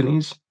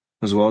companies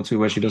as well too,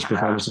 where she does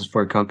performances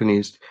for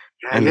companies.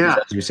 And as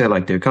you said,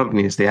 like their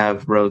companies, they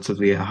have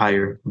relatively a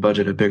higher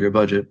budget, a bigger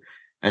budget,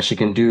 and she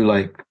can do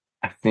like,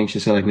 I think she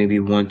said like maybe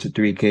 1 to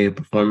 3K a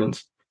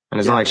performance. And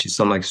it's not like she's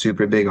some like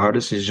super big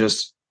artist. She's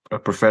just a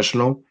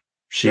professional.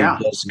 She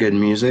does good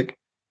music,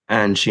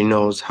 and she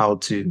knows how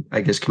to,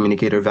 I guess,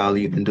 communicate her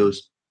value in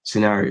those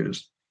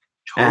scenarios.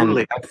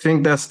 Totally. And I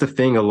think that's the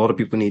thing a lot of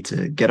people need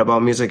to get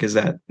about music, is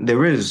that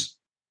there is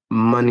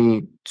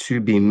money to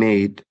be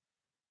made.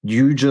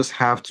 You just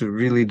have to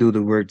really do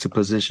the work to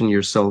position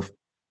yourself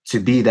to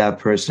be that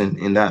person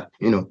in that,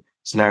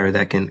 scenario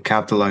that can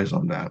capitalize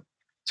on that.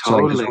 So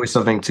like, there's always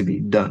something to be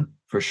done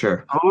for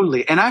sure.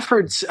 Totally. And I've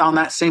heard on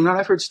that same note,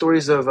 I've heard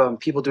stories of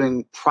people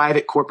doing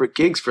private corporate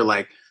gigs for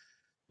like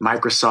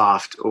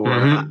Microsoft or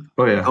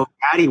Oh yeah,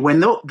 GoDaddy when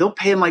they'll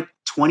pay them like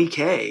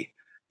 20K,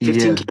 yeah.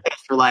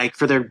 15K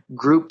for their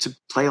group to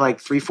play like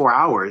 3-4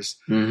 hours.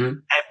 Mm-hmm.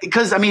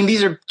 Because I mean,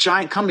 these are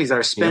giant companies that are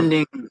Yep.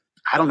 spending,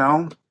 I don't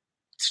know,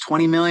 it's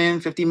 20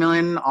 million, 50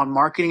 million on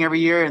marketing every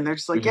year. And they're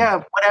just like, Mm-hmm.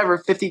 yeah, whatever,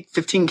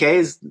 15K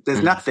there's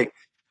Mm-hmm. nothing.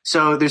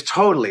 So there's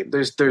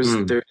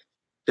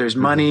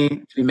Mm-hmm. money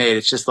to be made.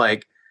 It's just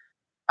like,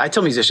 I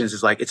tell musicians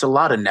is like, it's a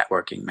lot of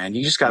networking, man.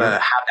 You just got to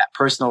Yep. have that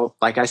personal,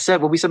 like I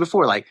said, what we said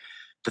before, like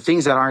the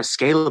things that aren't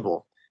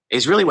scalable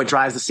is really what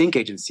drives the sync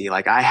agency.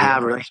 Like I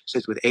have Yep.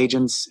 relationships with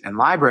agents and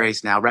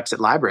libraries now, reps at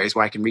libraries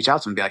where I can reach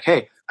out to them and be like,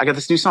 hey, I got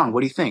this new song.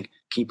 What do you think?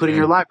 Can you put it in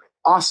your Mm-hmm. library?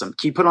 Awesome.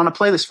 Can you put it on a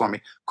playlist for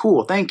me?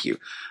 Cool. Thank you.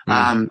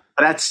 Mm-hmm.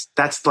 But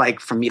that's like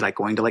for me, like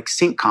going to like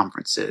sync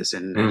conferences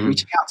and Mm-hmm.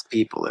 reaching out to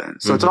people.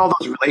 And so it's Mm-hmm. all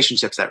those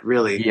relationships that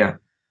really, Yeah,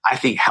 I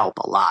think help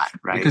a lot.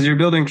 Right. because you're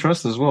building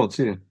trust as well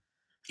too.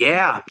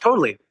 Yeah,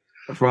 totally.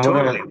 From what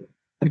I Totally.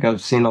 like,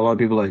 I've seen a lot of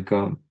people like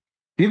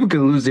people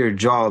can lose their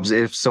jobs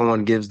if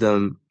someone gives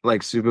them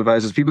like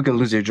supervisors. People can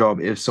lose their job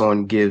if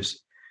someone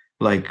gives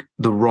like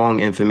the wrong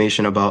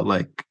information about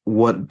like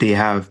what they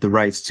have the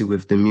rights to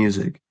with the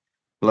music.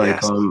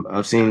 Like Yes.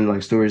 I've seen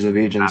like stories of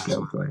agents that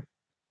Absolutely. like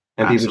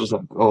and people just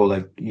Absolutely. like, oh,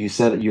 like you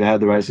said you had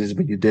the rights to this,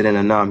 but you didn't,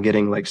 and now I'm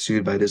getting like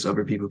sued by this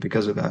other people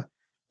because of that.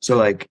 So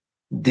like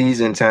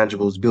these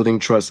intangibles, building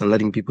trust and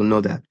letting people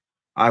know that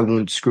I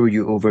won't screw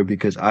you over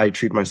because I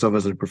treat myself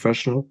as a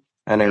professional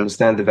and I Yep.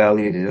 understand the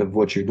value of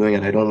what you're doing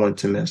and I don't want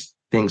to mess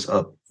things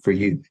up for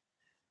you.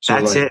 So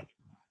That's like, it.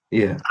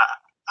 yeah.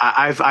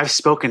 I've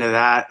spoken to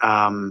that.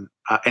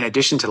 In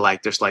addition to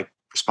like, there's like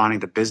responding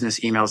to business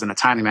emails in a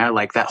timely manner,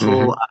 like that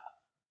whole, Mm-hmm.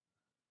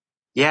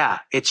 yeah,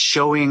 it's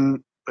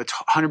showing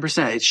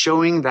 100%. It's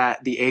showing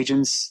that the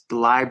agents, the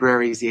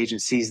libraries, the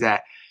agencies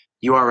that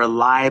you are a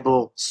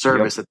reliable Yep.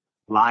 service that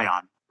they rely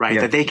on, right?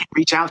 Yeah. That they can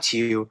reach out to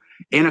you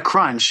in a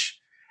crunch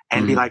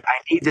and be Mm-hmm. like, I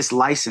need this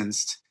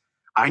licensed.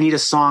 I need a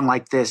song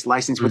like this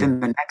licensed Mm-hmm. within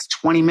the next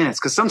 20 minutes.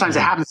 Cause sometimes it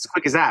Mm-hmm. happens as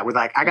quick as that with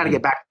like, I got to Mm-hmm.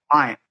 get back to the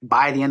client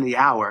by the end of the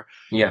hour.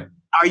 Yeah.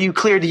 Are you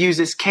clear to use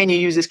this? Can you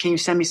use this? Can you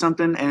send me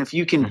something? And if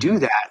you can Mm-hmm. do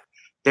that,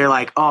 they're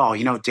like, oh,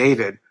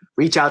 David,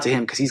 reach out to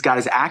him because he's got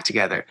his act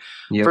together.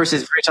 Yep.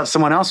 Versus reach out to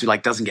someone else who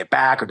like doesn't get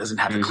back or doesn't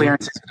have the Mm-hmm.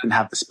 clearances, doesn't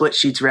have the split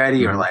sheets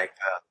ready or Mm-hmm. like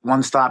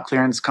one-stop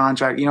clearance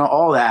contract,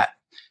 all that.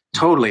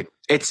 Totally.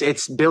 It's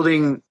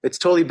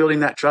totally building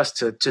that trust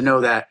to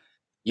know that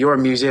your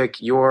music,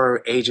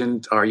 your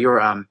agent or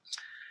your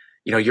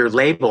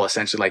label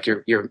essentially, like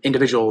your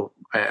individual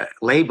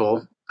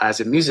label as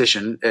a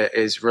musician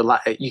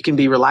you can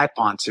be relied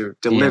upon to Yeah.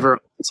 deliver on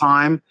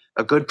time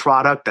a good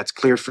product that's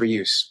clear for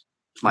use.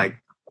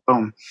 Like,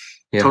 boom,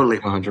 Yeah. totally,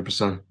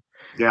 100%.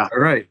 yeah, All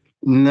right.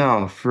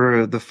 Now,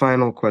 for the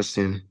final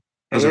question,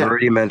 yeah, as I've yeah,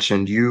 already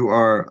mentioned, you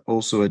are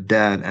also a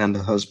dad and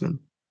a husband.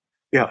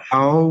 yeah.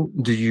 How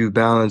do you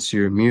balance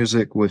your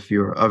music with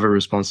your other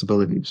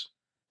responsibilities?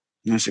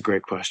 That's a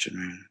great question,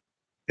 man.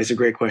 It's a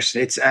great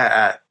question. It's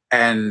yeah,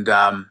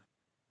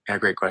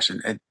 great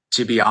question. And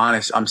to be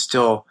honest, it's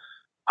a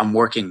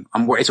work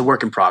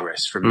in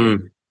progress for me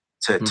Mm,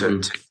 to mm-hmm,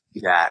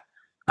 do that.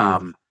 mm,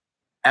 Um,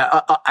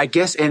 I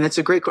guess, and it's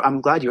a great.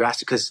 I'm glad you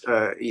asked it because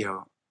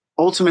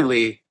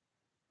ultimately,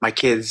 my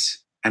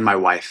kids and my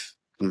wife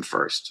come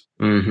first.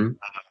 mm-hmm,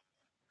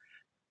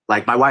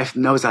 Like my wife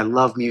knows I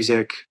love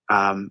music,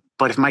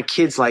 but if my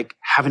kids like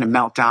having a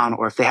meltdown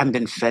or if they haven't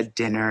been fed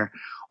dinner,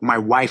 or my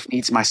wife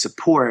needs my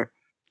support,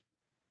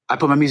 I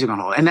put my music on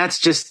hold. And that's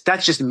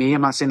just me.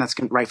 I'm not saying that's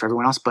right for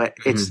everyone else, but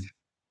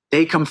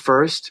they come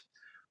first.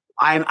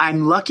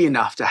 I'm lucky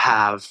enough to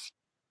have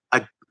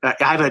I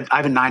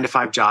have a 9 to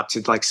 5 job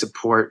to like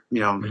support,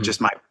 mm-hmm,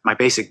 just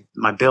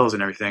my bills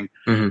and everything.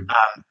 mm-hmm,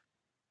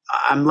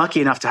 I'm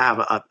lucky enough to have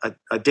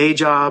a day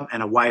job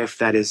and a wife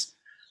that is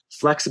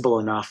flexible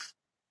enough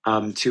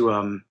to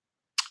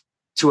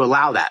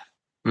allow that,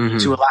 mm-hmm,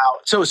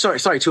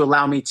 to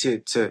allow me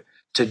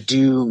to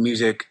do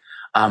music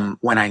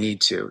when I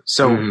need to.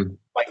 So mm-hmm,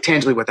 like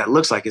tangibly what that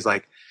looks like is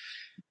like,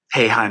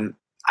 hey, hun,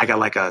 I got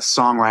like a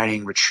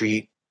songwriting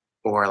retreat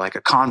or like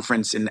a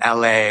conference in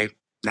LA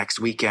next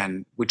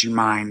weekend. Would you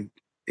mind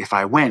if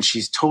I went?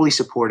 She's totally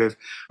supportive.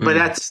 But mm-hmm,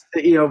 that's,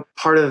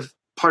 part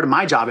of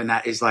my job in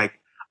that is like,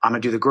 I'm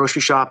going to do the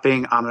grocery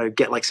shopping. I'm going to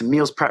get like some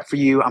meals prep for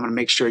you. I'm going to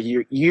make sure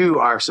you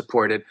are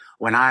supported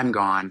when I'm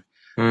gone.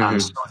 mm-hmm,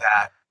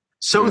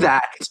 So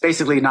that it's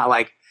basically not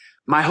like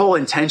my whole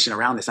intention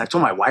around this. And I've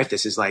told my wife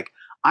this is like,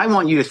 I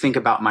want you to think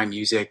about my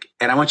music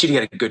and I want you to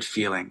get a good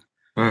feeling.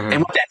 And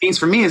mm-hmm, what that means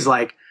for me is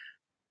like,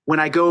 when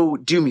I go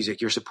do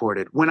music, you're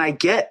supported. When I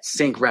get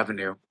sync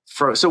revenue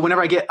so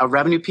whenever I get a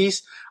revenue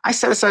piece, I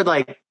set aside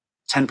like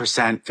 10%,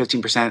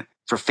 15%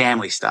 for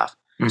family stuff.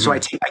 So I mm-hmm,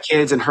 take my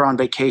kids and her on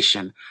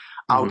vacation.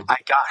 I mm-hmm,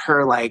 got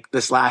her like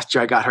this last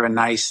year, I got her a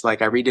nice,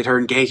 like I redid her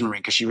engagement ring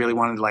because she really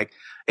wanted like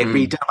it mm-hmm,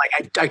 redone.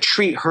 Like I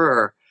treat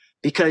her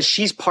because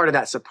she's part of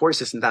that support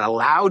system that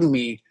allowed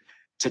me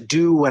to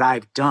do what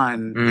I've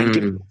done and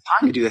give me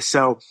time to do this.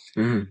 So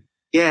mm-hmm.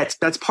 Yeah,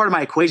 that's part of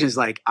my equation is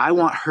like, I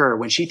want her,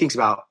 when she thinks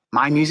about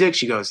my music,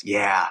 she goes,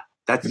 yeah,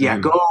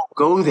 Mm-hmm.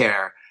 go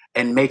there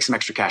and make some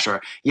extra cash.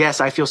 Or yes,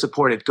 I feel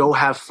supported. Go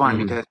have fun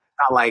Mm-hmm. because it's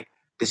not like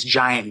this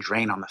giant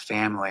drain on the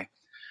family.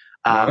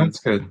 No, Um, that's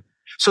good.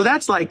 so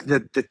that's like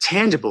the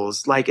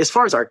tangibles. Like as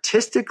far as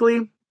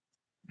artistically,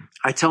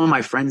 I tell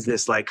my friends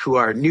this, like who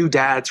are new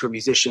dads, who are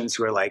musicians,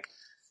 who are like,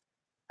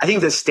 I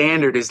think the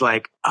standard is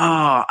like,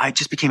 oh, I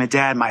just became a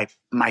dad. My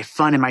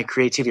fun and my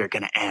creativity are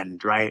going to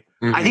end, right?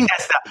 Mm-hmm. I think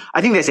that's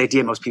the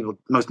idea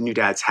most new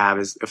dads have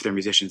is if they're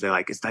musicians, they're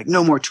like, it's like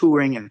no more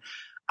touring and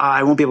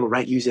I won't be able to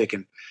write music.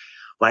 And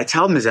what I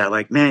tell them is that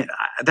like, man,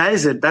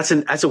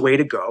 that's a way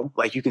to go.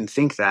 Like you can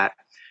think that.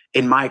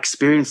 In my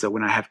experience though,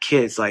 when I have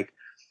kids, like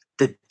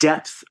the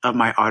depth of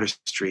my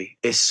artistry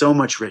is so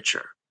much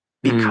richer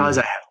because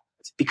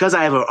Mm-hmm.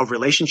 I have a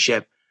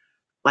relationship.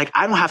 Like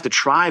I don't have to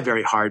try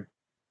very hard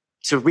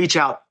to reach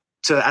out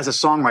to as a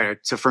songwriter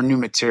for new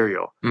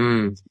material.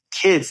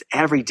 Kids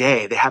every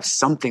day, they have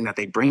something that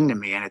they bring to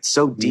me and it's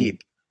so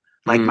deep.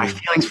 Like my Mm-hmm.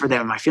 feelings for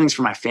them, my feelings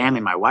for my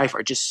family, my wife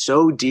are just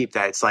so deep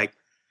that it's like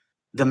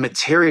the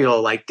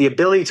material, like the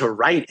ability to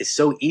write is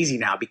so easy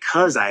now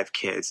because I have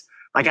kids.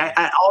 Like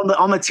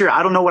all material,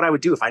 I don't know what I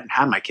would do if I didn't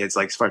have my kids.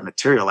 Like as far as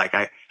material, like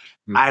I'd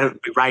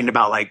be writing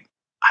about like,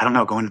 I don't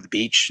know, going to the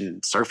beach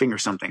and surfing or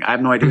something. I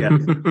have no idea.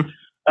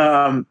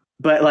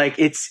 But like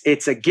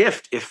it's a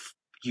gift if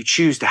you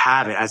choose to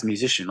have it as a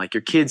musician. Like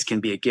your kids can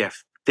be a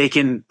gift.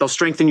 They'll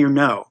strengthen your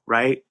no,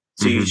 right?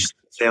 So you Mm-hmm. just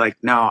say like,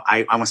 no,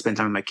 I want to spend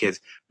time with my kids.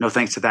 No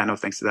thanks to that. No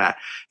thanks to that.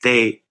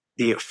 They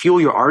fuel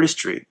your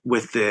artistry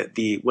with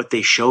the what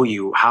they show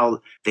you,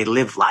 how they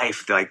live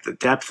life, like the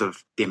depth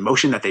of the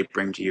emotion that they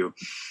bring to you.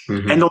 And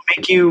Mm-hmm. they'll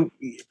make you,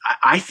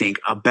 I think,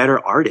 a better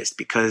artist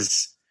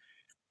because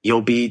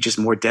you'll be just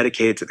more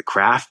dedicated to the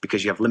craft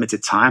because you have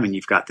limited time and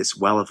you've got this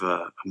well of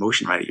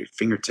emotion right at your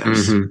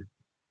fingertips.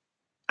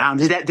 Mm-hmm.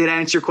 Did I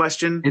answer your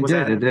question? It Was did.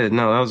 that? It did.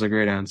 No, that was a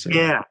great answer.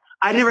 Yeah.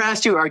 I never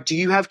asked you. Do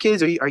you have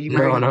kids? Are you No,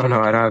 married? no,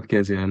 no. I don't have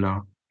kids yet.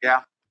 No,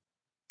 Yeah.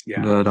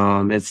 Yeah.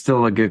 but it's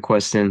still a good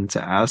question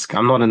to ask.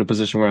 I'm not in a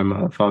position where I'm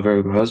a father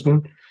of a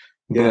husband,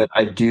 Yeah. but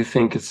I do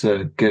think it's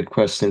a good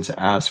question to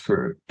ask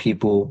for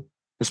people,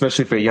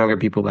 especially for younger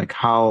people, like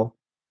how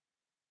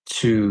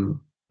to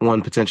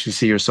one potentially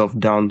see yourself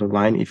down the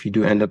line if you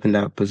do end up in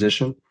that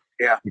position.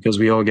 Yeah. Because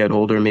we all get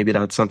older, maybe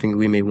that's something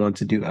we may want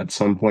to do at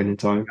some point in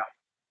time.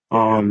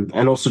 Yeah.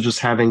 And also just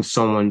having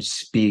someone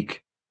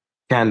speak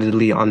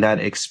candidly on that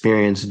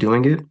experience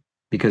doing it,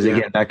 because Yeah.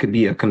 again, that could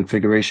be a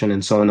configuration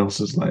in someone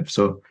else's life.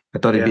 So I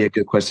thought it'd Yeah. be a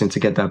good question to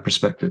get that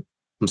perspective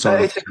from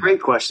someone It's else. a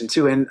great question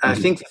too. And I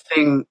Hmm. think the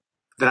thing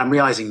that I'm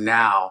realizing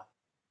now,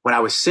 when I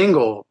was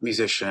single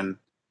musician,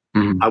 I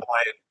Hmm.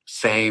 wanted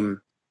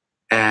fame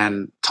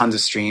and tons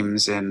of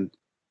streams and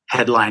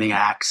headlining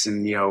acts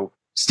and, Hmm.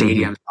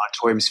 stadiums,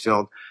 auditoriums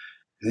filled.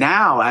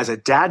 Now, as a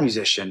dad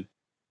musician,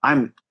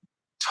 I'm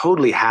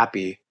totally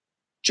happy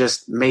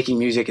just making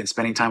music and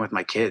spending time with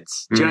my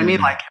kids. Do you know what I mean?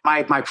 Hmm.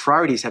 Like my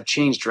priorities have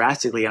changed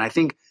drastically. And I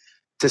think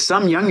to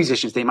some young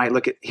musicians, they might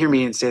hear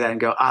me and say that and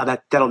go,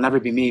 that'll never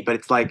be me. But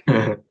it's like,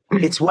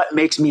 it's what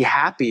makes me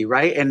happy.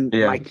 Right. And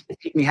Yeah. my kids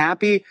make me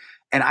happy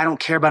and I don't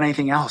care about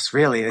anything else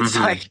really. It's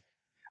Hmm. like,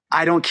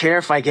 I don't care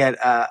if I get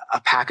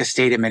a pack of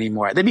stadium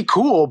anymore. That'd be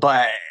cool.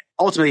 But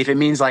ultimately, if it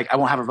means like I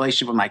won't have a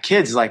relationship with my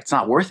kids, it's like, it's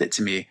not worth it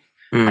to me.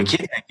 My Hmm.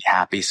 kids make me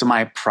happy. So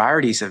my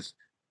priorities have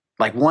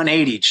like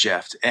 180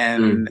 shift. Hmm.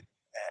 And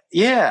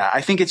yeah,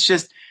 I think if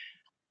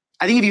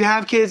you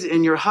have kids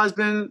and your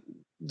husband,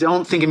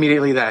 don't think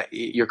immediately that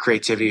your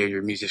creativity or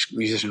your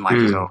musician life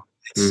is over.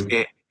 Hmm.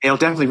 Hmm. It'll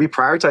definitely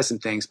reprioritize some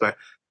things, but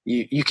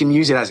you can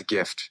use it as a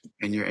gift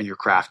in your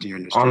craft and your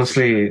industry for sure.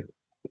 Honestly,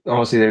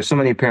 honestly, there's so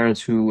many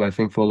parents who I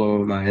think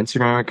follow my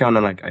Instagram account,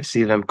 and like I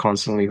see them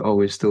constantly,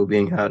 always still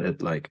being at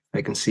it. Like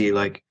I can see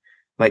like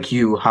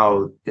you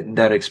how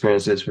that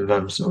experience is for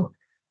them. So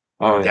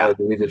I Yeah,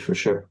 believe it for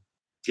sure.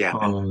 yeah,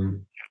 man.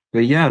 Um,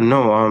 but yeah,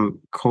 no,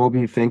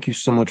 Kobe, thank you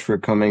so much for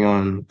coming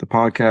on the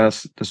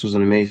podcast. This was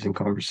an amazing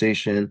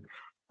conversation.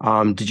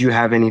 Did you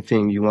have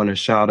anything you want to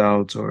shout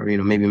out or,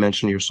 maybe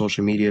mention your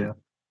social media?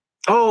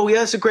 Oh, yeah,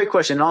 that's a great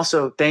question. And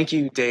also, thank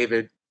you,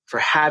 David, for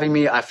having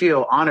me. I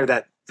feel honored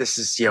that this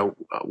is,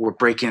 we're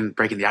breaking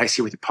the ice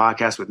here with your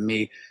podcast with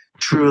me.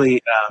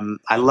 Truly,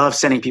 I love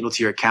sending people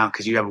to your account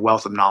because you have a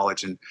wealth of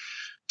knowledge and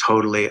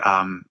totally,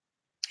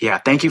 yeah.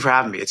 Thank you for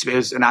having me. It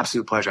was an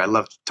absolute pleasure. I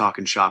love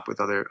talking shop with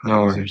other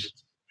No musicians.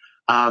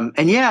 worries.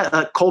 And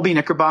yeah, Colby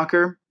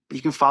Knickerbocker.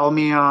 You can follow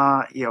me.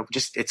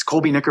 Just it's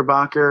Colby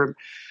Knickerbocker.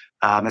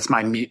 That's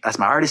my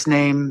artist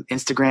name,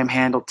 Instagram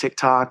handle,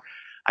 TikTok.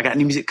 I got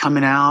new music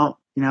coming out.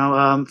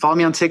 Follow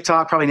me on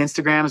TikTok. Probably on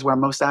Instagram is where I'm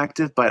most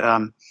active. But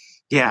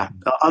yeah.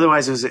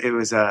 Otherwise, it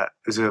was a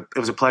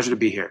pleasure to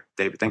be here,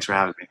 David. Thanks for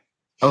having me.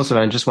 Also,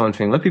 and just one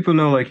thing, let people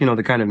know, like,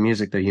 the kind of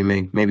music that you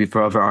make, maybe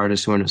for other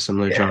artists who are in a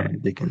similar Yeah. genre,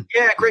 they can.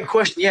 Yeah, great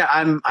question. Yeah,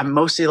 I'm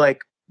mostly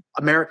like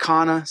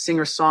Americana,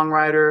 singer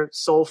songwriter,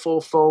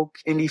 soulful folk,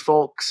 indie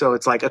folk. So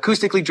it's like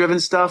acoustically driven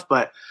stuff,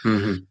 but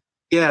Hmm.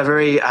 yeah,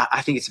 very.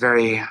 I think it's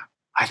very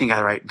I think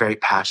I write very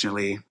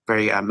passionately,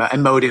 very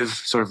emotive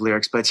sort of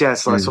lyrics. But yeah,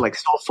 so Mm, like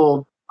soulful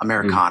mm.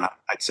 Americana,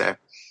 I'd say.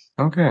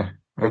 Okay.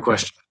 Great Okay.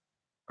 question.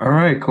 All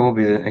right,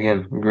 Colby.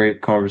 Again,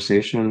 great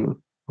conversation.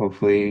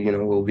 Hopefully,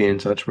 we'll be in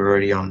touch. We're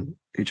already on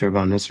each other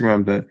on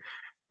Instagram, but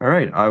all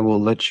right, I will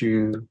let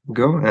you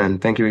go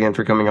and thank you again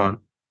for coming on.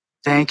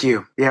 Thank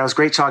you. Yeah, it was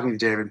great talking to you,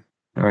 David.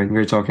 All right,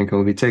 great talking,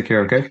 Colby. Take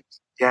care, okay?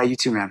 Yeah, you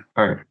too, man.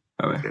 All right.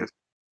 Bye-bye. Cheers.